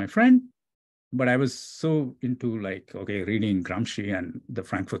trusted my friend. but I was so into like, okay, reading Gramsci and the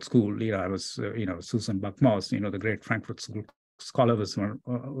Frankfurt School. I was, Susan Buck-Moss, the great Frankfurt School scholar was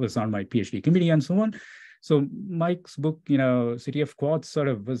on my PhD committee and so on. So Mike's book, City of Quartz, sort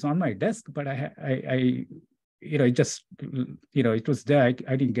of was on my desk, but it just, it was there.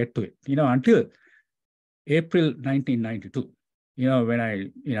 I didn't get to it, until April 1992, when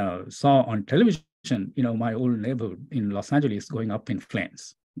I, saw on television, my old neighborhood in Los Angeles going up in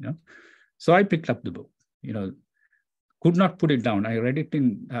flames, So I picked up the book, could not put it down. I read it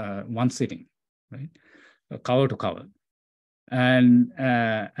in one sitting, right, cover to cover. And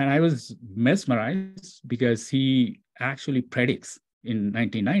I was mesmerized because he actually predicts in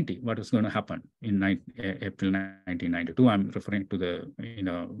 1990 what was going to happen in April 1992. I'm referring to the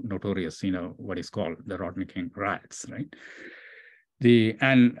notorious what is called the Rodney King riots, right?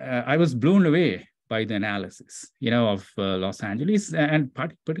 I was blown away by the analysis, of Los Angeles, and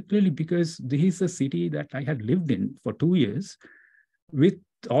particularly because this is a city that I had lived in for 2 years, with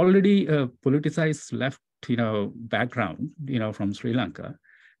already a politicized left background, from Sri Lanka,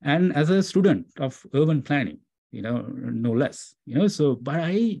 and as a student of urban planning, no less, so, but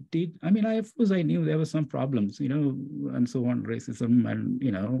of course I knew there were some problems, and so on, racism and,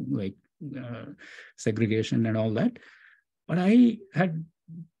 like segregation and all that. But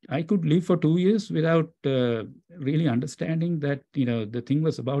I could live for 2 years without really understanding that, the thing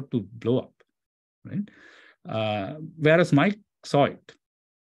was about to blow up, right? Whereas Mike saw it.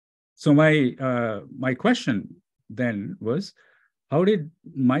 So my question then was, how did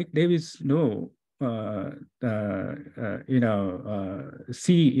Mike Davis know,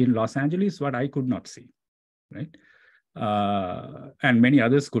 see in Los Angeles what I could not see, right? And many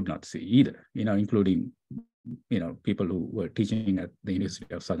others could not see either, including, people who were teaching at the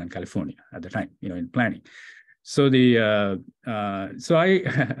University of Southern California at the time, in planning. So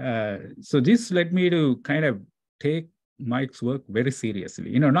so this led me to kind of take Mike's work very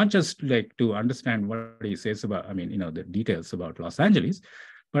seriously, not just like to understand what he says about, the details about Los Angeles,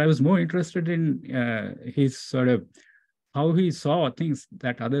 but I was more interested in his sort of how he saw things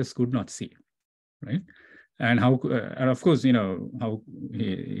that others could not see, right? And how, and of course, how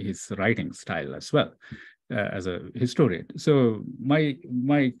his writing style as well, as a historian. So my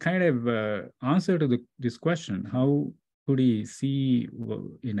kind of answer to this question, how could he see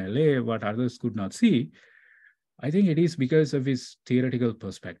in LA what others could not see? I think it is because of his theoretical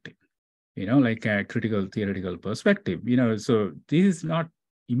perspective, like a critical theoretical perspective, so this is not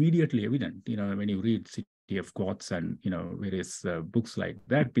immediately evident, when you read City of Quartz and, various books like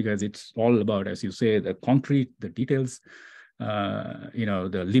that, because it's all about, as you say, the concrete, the details,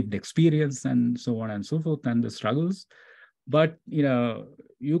 the lived experience and so on and so forth, and the struggles. But,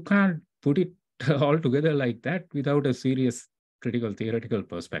 you can't put it all together like that without a serious critical theoretical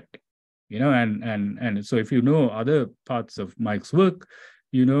perspective. And so if you know other parts of Mike's work,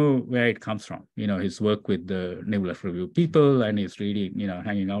 you know where it comes from, his work with the New Left Review people, and his reading,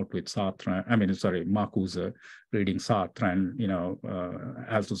 hanging out with Sartre, Marcuse, reading Sartre and,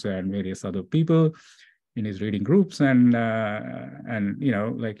 Althusser and various other people in his reading groups, and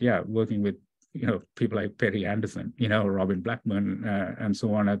working with, people like Perry Anderson, Robin Blackburn, and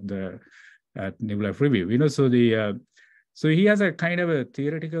so on at New Left Review, so he has a kind of a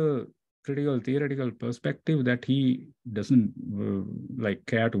critical theoretical perspective that he doesn't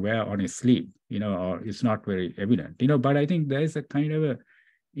care to wear on his sleeve, or it's not very evident, but I think there is a kind of a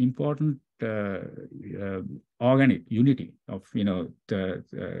important organic unity of,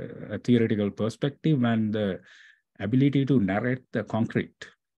 a theoretical perspective and the ability to narrate the concrete,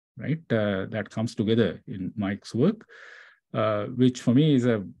 right, that comes together in Mike's work, which for me is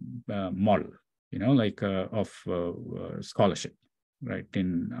a model, of scholarship, right,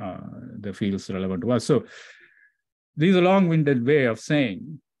 in the fields relevant to us. So this is a long-winded way of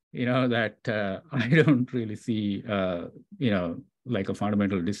saying, that I don't really see, like a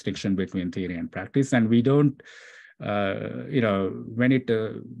fundamental distinction between theory and practice. And we don't, when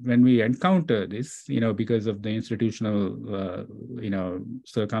we encounter this, because of the institutional,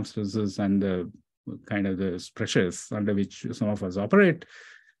 circumstances and the kind of the pressures under which some of us operate,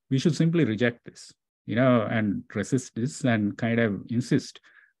 we should simply reject this, and resist this and kind of insist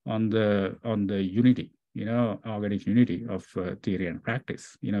on the unity, organic unity of theory and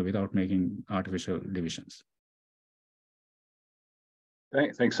practice, without making artificial divisions.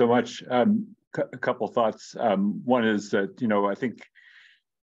 Thanks so much. A couple thoughts. One is that, I think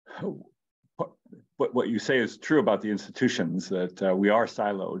what you say is true about the institutions, that we are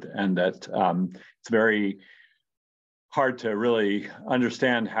siloed, and that it's very hard to really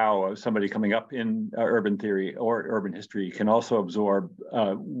understand how somebody coming up in urban theory or urban history can also absorb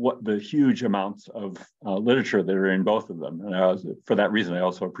what the huge amounts of literature that are in both of them. And for that reason, I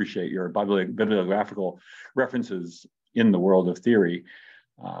also appreciate your bibliographical references in the world of theory.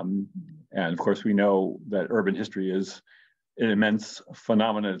 And of course, we know that urban history is an immense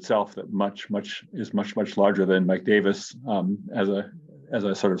phenomenon itself that is much larger than Mike Davis as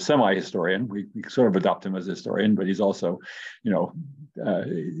a sort of semi-historian. We sort of adopt him as a historian, but he's also, he's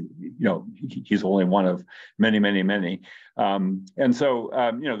only one of many. And so,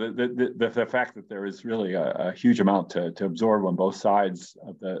 the fact that there is really a huge amount to absorb on both sides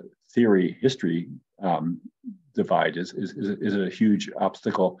of the theory history divide is a huge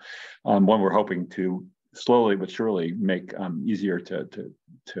obstacle, one we're hoping to slowly but surely make easier to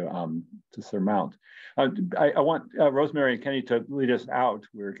surmount. I want Rosemary and Kenny to lead us out.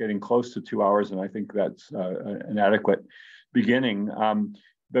 We're getting close to 2 hours, and I think that's an adequate beginning.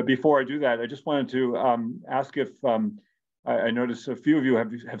 But before I do that, I just wanted to ask if I noticed a few of you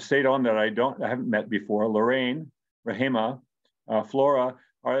have stayed on that I haven't met before. Lorraine, Rahema, Flora.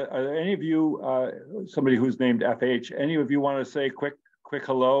 Are there any of you, somebody who's named FH, any of you want to say quick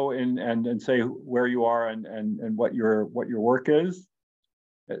hello and say where you are and what your work is?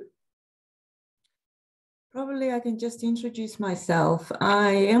 Probably I can just introduce myself.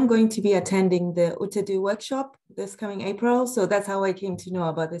 I am going to be attending the UTA-Do workshop this coming April. So that's how I came to know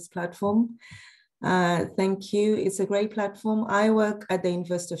about this platform. Thank you. It's a great platform. I work at the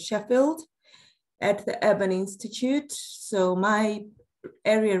University of Sheffield at the Urban Institute. So my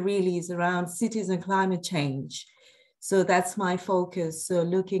area really is around cities and climate change. So that's my focus. So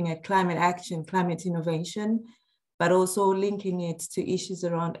looking at climate action, climate innovation, but also linking it to issues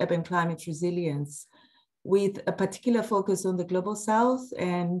around urban climate resilience, with a particular focus on the global south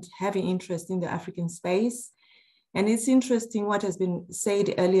and having interest in the African space. And it's interesting what has been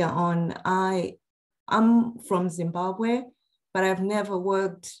said earlier on. I'm from Zimbabwe, but I've never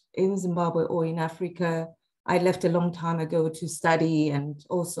worked in Zimbabwe or in Africa. I left a long time ago to study and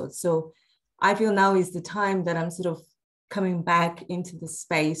all sorts. So I feel now is the time that I'm sort of coming back into the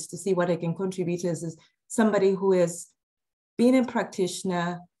space to see what I can contribute as somebody who has been a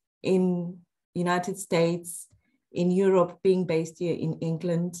practitioner in United States, in Europe, being based here in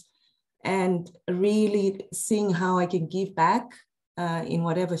England, and really seeing how I can give back in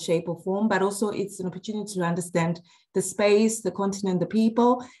whatever shape or form, but also it's an opportunity to understand the space, the continent, the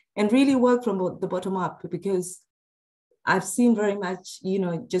people, and really work from the bottom up, because I've seen very much,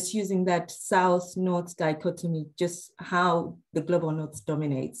 just using that South-North dichotomy, just how the global North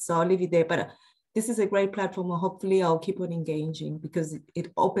dominates. So I'll leave it there, but this is a great platform, and hopefully I'll keep on engaging because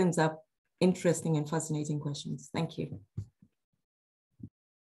it opens up interesting and fascinating questions. Thank you.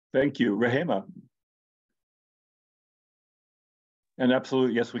 Thank you. Rahema. And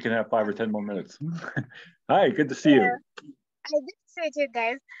absolutely, yes, we can have 5 or 10 more minutes. Hi, good to see you. I did say to you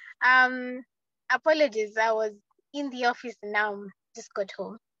guys, apologies, I was in the office now, just got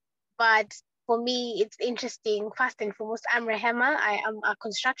home. But for me, it's interesting. First and foremost, I'm Rahema. I am a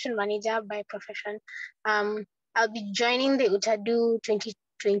construction manager by profession. I'll be joining the UTA-Do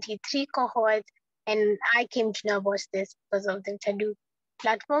 2023 cohort, and I came to know about this because of the UTA-Do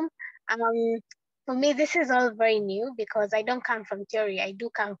platform. For me, this is all very new because I don't come from theory. I do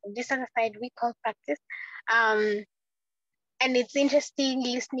come from this other side we call practice. And it's interesting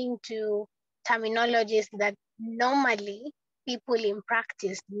listening to terminologies that normally people in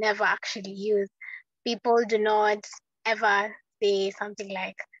practice never actually use. People do not ever say something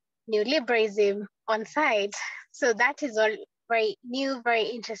like neoliberalism on site. So that is all very new, very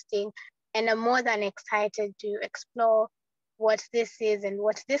interesting. And I'm more than excited to explore what this is and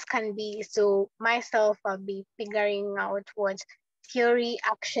what this can be. So myself, I'll be figuring out what theory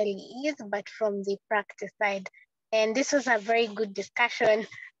actually is, but from the practice side. And this was a very good discussion.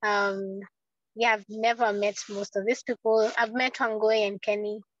 Yeah, I've never met most of these people. I've met Wangui and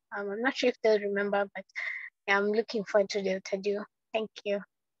Kenny. I'm not sure if they'll remember, but yeah, I'm looking forward to the UTA-Do. Thank you.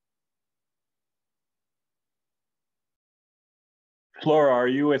 Flora, are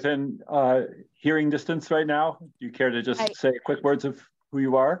you within hearing distance right now? Do you care to just say quick words of who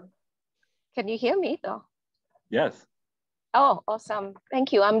you are? Can you hear me though? Yes. Oh, awesome.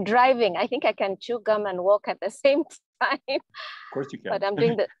 Thank you. I'm driving. I think I can chew gum and walk at the same time. Of course you can. But I'm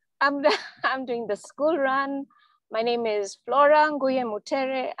doing I'm doing the school run. My name is Flora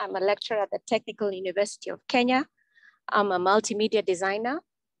Nguye-Mutere. I'm a lecturer at the Technical University of Kenya. I'm a multimedia designer.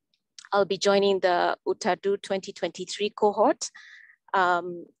 I'll be joining the UTA-Do 2023 cohort. I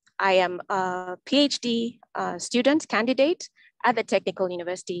am a PhD student candidate at the Technical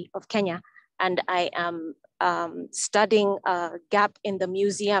University of Kenya. and I am studying a gap in the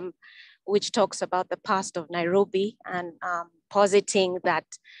museum, which talks about the past of Nairobi, and positing that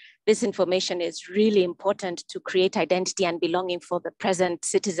this information is really important to create identity and belonging for the present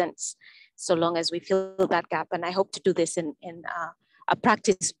citizens, so long as we fill that gap. And I hope to do this in a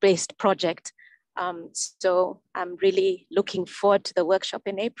practice-based project. So I'm really looking forward to the workshop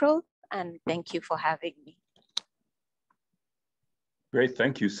in April, and thank you for having me. Great,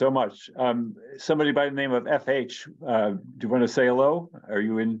 thank you so much. Somebody by the name of FH, do you want to say hello? Are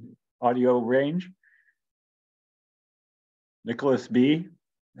you in audio range? Nicholas B,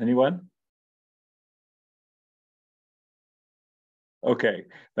 anyone? Okay,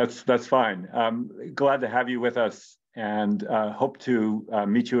 that's fine. Glad to have you with us, and hope to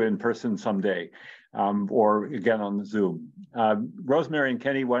meet you in person someday, or again on the Zoom. Rosemary and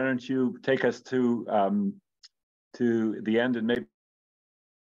Kenny, why don't you take us to the end, and maybe,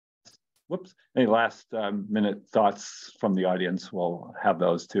 whoops, any last minute thoughts from the audience? We'll have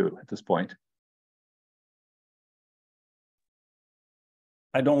those too at this point.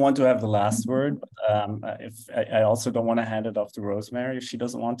 I don't want to have the last word, but if I also don't want to hand it off to Rosemary if she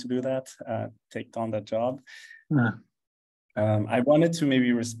doesn't want to do that, take on that job. I wanted to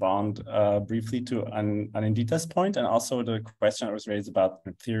maybe respond briefly to Anindita's point, and also the question that was raised about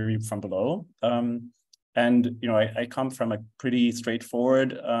theory from below. And you know, I come from a pretty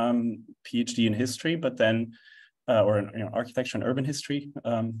straightforward PhD in history, but then, or architecture and urban history,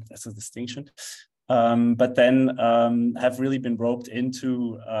 that's a distinction. But then have really been roped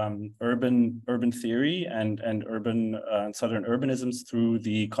into urban theory and urban southern urbanisms through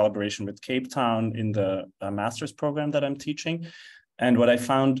the collaboration with Cape Town in the master's program that I'm teaching. And what I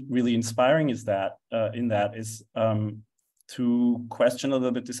found really inspiring is that to question a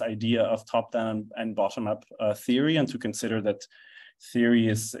little bit this idea of top-down and bottom-up theory, and to consider that theory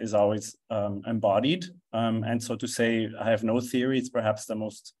is always embodied. And so to say I have no theory is perhaps the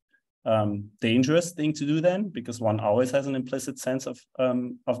most dangerous thing to do then, because one always has an implicit sense of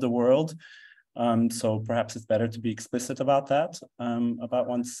the world. So perhaps it's better to be explicit about that, about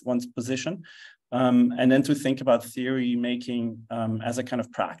one's position. And then to think about theory making as a kind of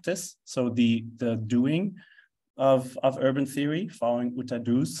practice. So the doing of urban theory, following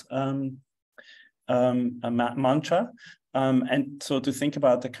UTA-Do's mantra. And so to think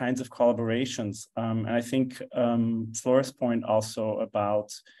about the kinds of collaborations. And I think Flora's point also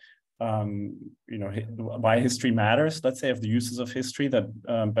about why history matters, let's say, of the uses of history that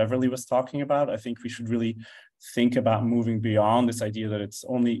Beverly was talking about. I think we should really think about moving beyond this idea that it's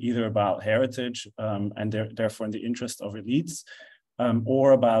only either about heritage and therefore in the interest of elites,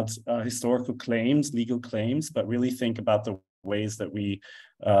 or about historical claims, legal claims, but really think about the ways that we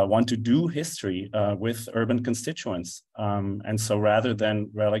want to do history with urban constituents. And so rather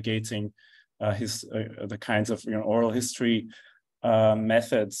than relegating the kinds of oral history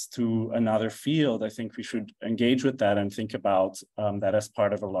methods to another field, I think we should engage with that and think about that as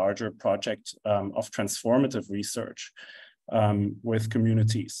part of a larger project of transformative research with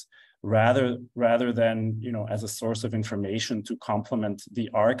communities, rather than as a source of information to complement the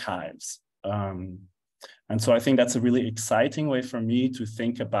archives. And so I think that's a really exciting way for me to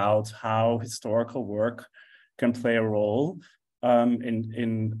think about how historical work can play a role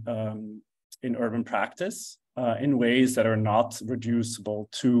in urban practice. In ways that are not reducible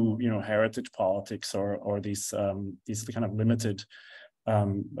to heritage politics or these kind of limited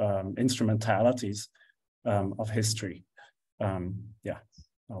instrumentalities of history. Yeah,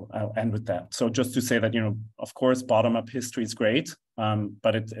 I'll end with that. So just to say that of course bottom-up history is great,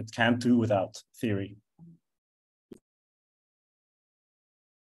 but it can't do without theory.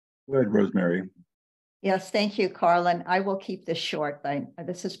 Good, Rosemary. Yes, thank you, Carl. And I will keep this short.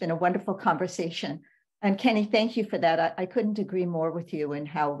 This has been a wonderful conversation. And Kenny, thank you for that. I couldn't agree more with you in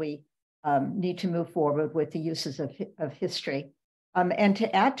how we need to move forward with the uses of history. And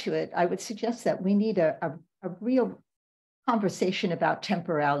to add to it, I would suggest that we need a real conversation about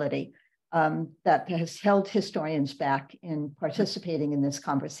temporality that has held historians back in participating in this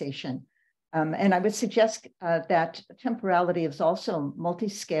conversation. And I would suggest that temporality is also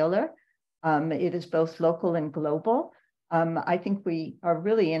multi-scalar. It is both local and global. I think we are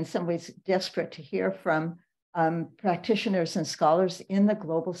really in some ways desperate to hear from practitioners and scholars in the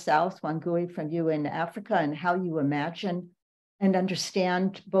global South, Wangui, from you in Africa, and how you imagine and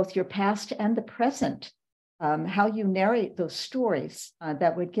understand both your past and the present, how you narrate those stories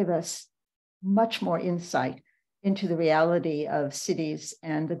that would give us much more insight into the reality of cities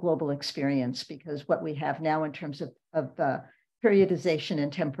and the global experience, because what we have now in terms of periodization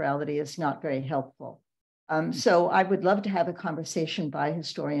and temporality is not very helpful. So I would love to have a conversation by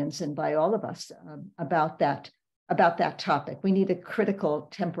historians and by all of us about that topic. We need a critical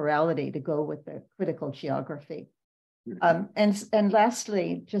temporality to go with the critical geography. And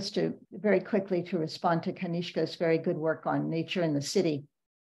lastly, just to very quickly to respond to Kanishka's very good work on nature in the city,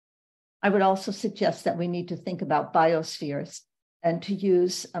 I would also suggest that we need to think about biospheres and to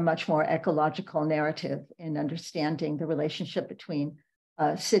use a much more ecological narrative in understanding the relationship between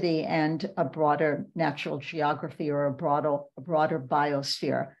a city and a broader natural geography or a broader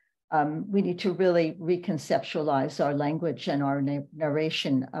biosphere. We need to really reconceptualize our language and our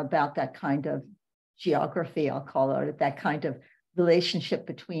narration about that kind of geography, I'll call it, that kind of relationship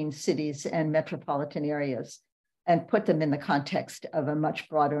between cities and metropolitan areas, and put them in the context of a much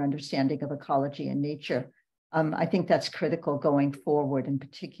broader understanding of ecology and nature. I think that's critical going forward, in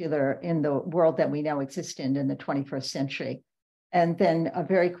particular in the world that we now exist in the 21st century. And then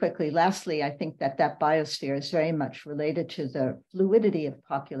very quickly, lastly, I think that biosphere is very much related to the fluidity of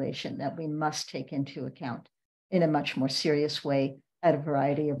population that we must take into account in a much more serious way at a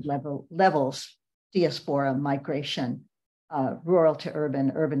variety of levels, diaspora, migration, rural to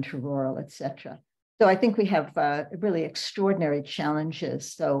urban, urban to rural, et cetera. So I think we have really extraordinary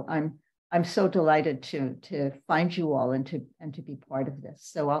challenges. So I'm so delighted to find you all and to be part of this.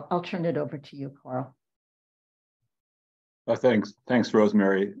 So I'll turn it over to you, Carl. Thanks,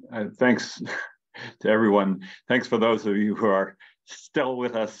 Rosemary. Thanks to everyone. Thanks for those of you who are still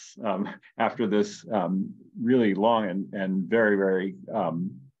with us after this really long and very, very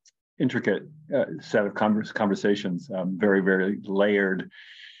intricate set of conversations, very, very layered,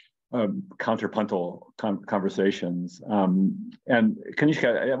 counterpuntal conversations. And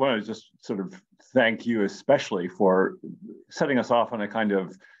Kanishka, I want to just sort of thank you especially for setting us off on a kind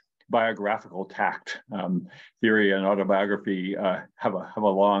of biographical tact. Theory and autobiography have a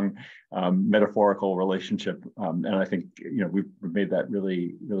long metaphorical relationship, and I think we've made that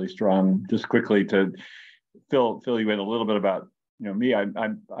really, really strong. Just quickly to fill you in a little bit about me.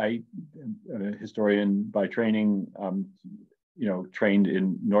 I'm a historian by training. Trained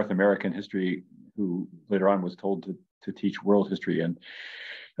in North American history, who later on was told to teach world history, and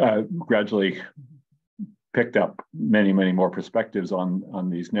gradually picked up many, many more perspectives on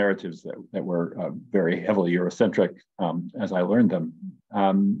these narratives that were very heavily Eurocentric as I learned them.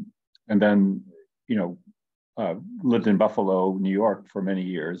 And then, lived in Buffalo, New York for many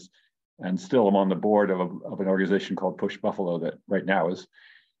years, and still am on the board of an organization called Push Buffalo that right now is.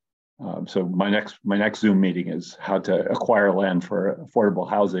 So my next Zoom meeting is how to acquire land for affordable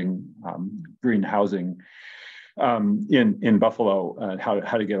housing, green housing in Buffalo, and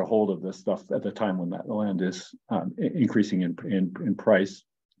how to get a hold of this stuff at the time when that land is increasing in price.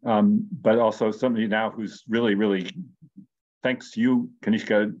 But also somebody now who's really, really, thanks to you,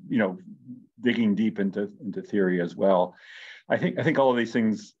 Kanishka, digging deep into theory as well. I think all of these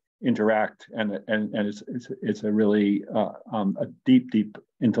things interact, and it's a really a deep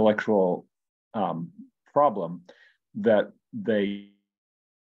intellectual problem that they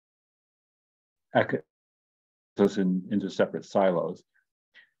us into separate silos.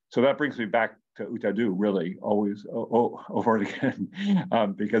 So that brings me back to UTA-Do, really, always over and again,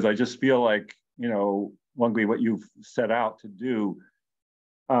 because I just feel like, Wangui, what you've set out to do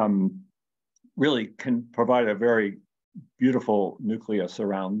really can provide a very beautiful nucleus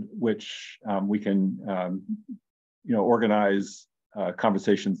around which we can, organize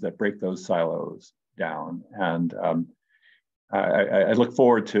conversations that break those silos down. And I look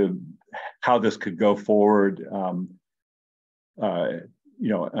forward to how this could go forward, under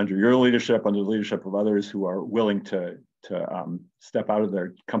your leadership, under the leadership of others who are willing to step out of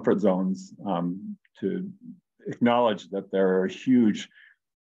their comfort zones, to acknowledge that there are huge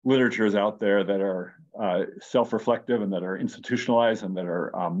literatures out there that are self-reflective and that are institutionalized and that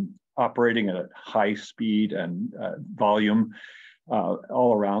are operating at a high speed and volume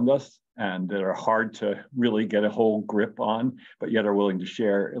all around us, and that are hard to really get a whole grip on, but yet are willing to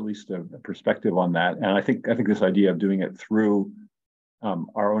share at least a perspective on that. And I think this idea of doing it through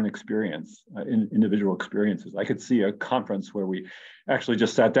our own experience, individual experiences. I could see a conference where we actually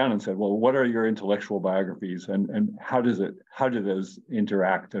just sat down and said, well, what are your intellectual biographies, and how do those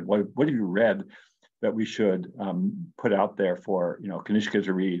interact, and what have you read that we should put out there for Kanishka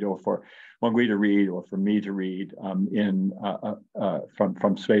to read, or for Wangui to read, or for me to read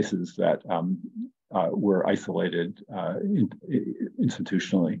from spaces that were isolated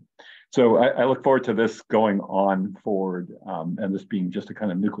institutionally. So I look forward to this going on forward, and this being just a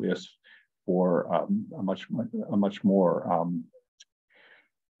kind of nucleus for a much more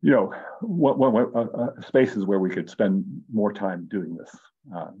spaces where we could spend more time doing this.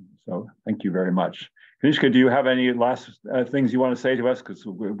 So thank you very much. Kanishka, do you have any last things you want to say to us? Because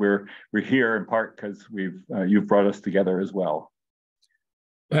we're here in part because you've brought us together as well.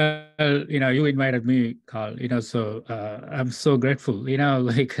 Well, you invited me, Carl, so I'm so grateful,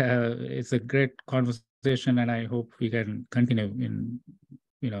 like it's a great conversation, and I hope we can continue in,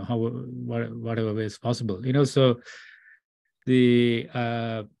 whatever way is possible, so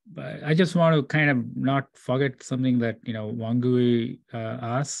I just want to kind of not forget something that, Wangui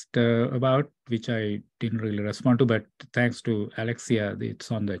asked about, which I didn't really respond to, but thanks to Alexia,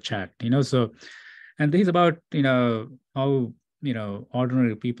 it's on the chat, so, and this is about, how,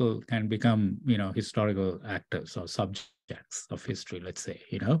 ordinary people can become, historical actors or subjects of history, let's say,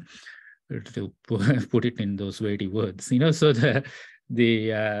 to put it in those weighty words, so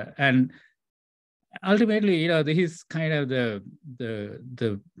and ultimately, this is kind of the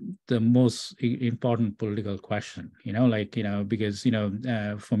most important political question, like, because,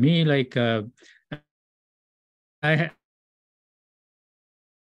 for me, like, I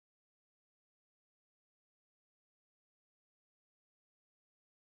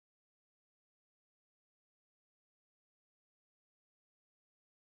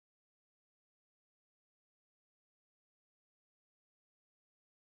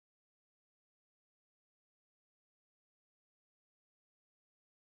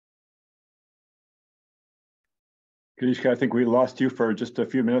Kanishka, I think we lost you for just a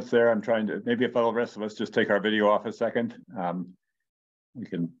few minutes there. I'm trying to, maybe if all the rest of us just take our video off a second, we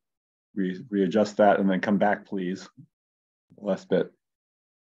can readjust that and then come back, please. Last bit.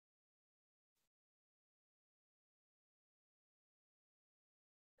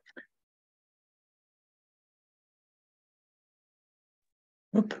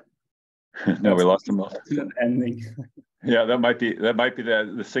 Oop. No, we lost him. Ending. Yeah, that might be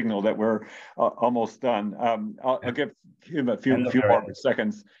the signal that we're almost done. I'll give him a few more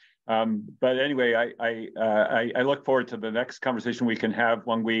seconds. But anyway, I look forward to the next conversation we can have,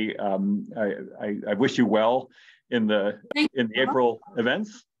 Wangui. I wish you well in the April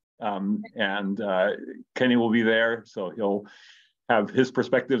events, and Kenny will be there, so he'll have his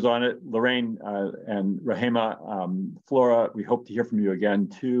perspectives on it. Lorraine and Rahema, Flora, we hope to hear from you again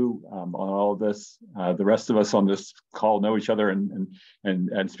too on all of this. The rest of us on this call know each other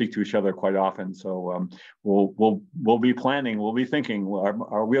and speak to each other quite often. So we'll be planning, we'll be thinking,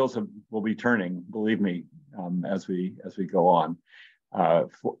 our wheels will be turning, believe me, as we go on,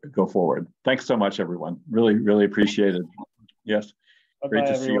 go forward. Thanks so much, everyone. Really, really appreciate it. Yes, great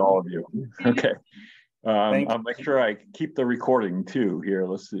to see all of you. Okay. I'll make sure I keep the recording too here.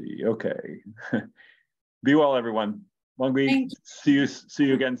 Let's see. Okay. Be well, everyone. Wangui, see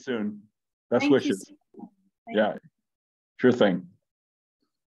you again soon. Best wishes. Yeah, sure thing.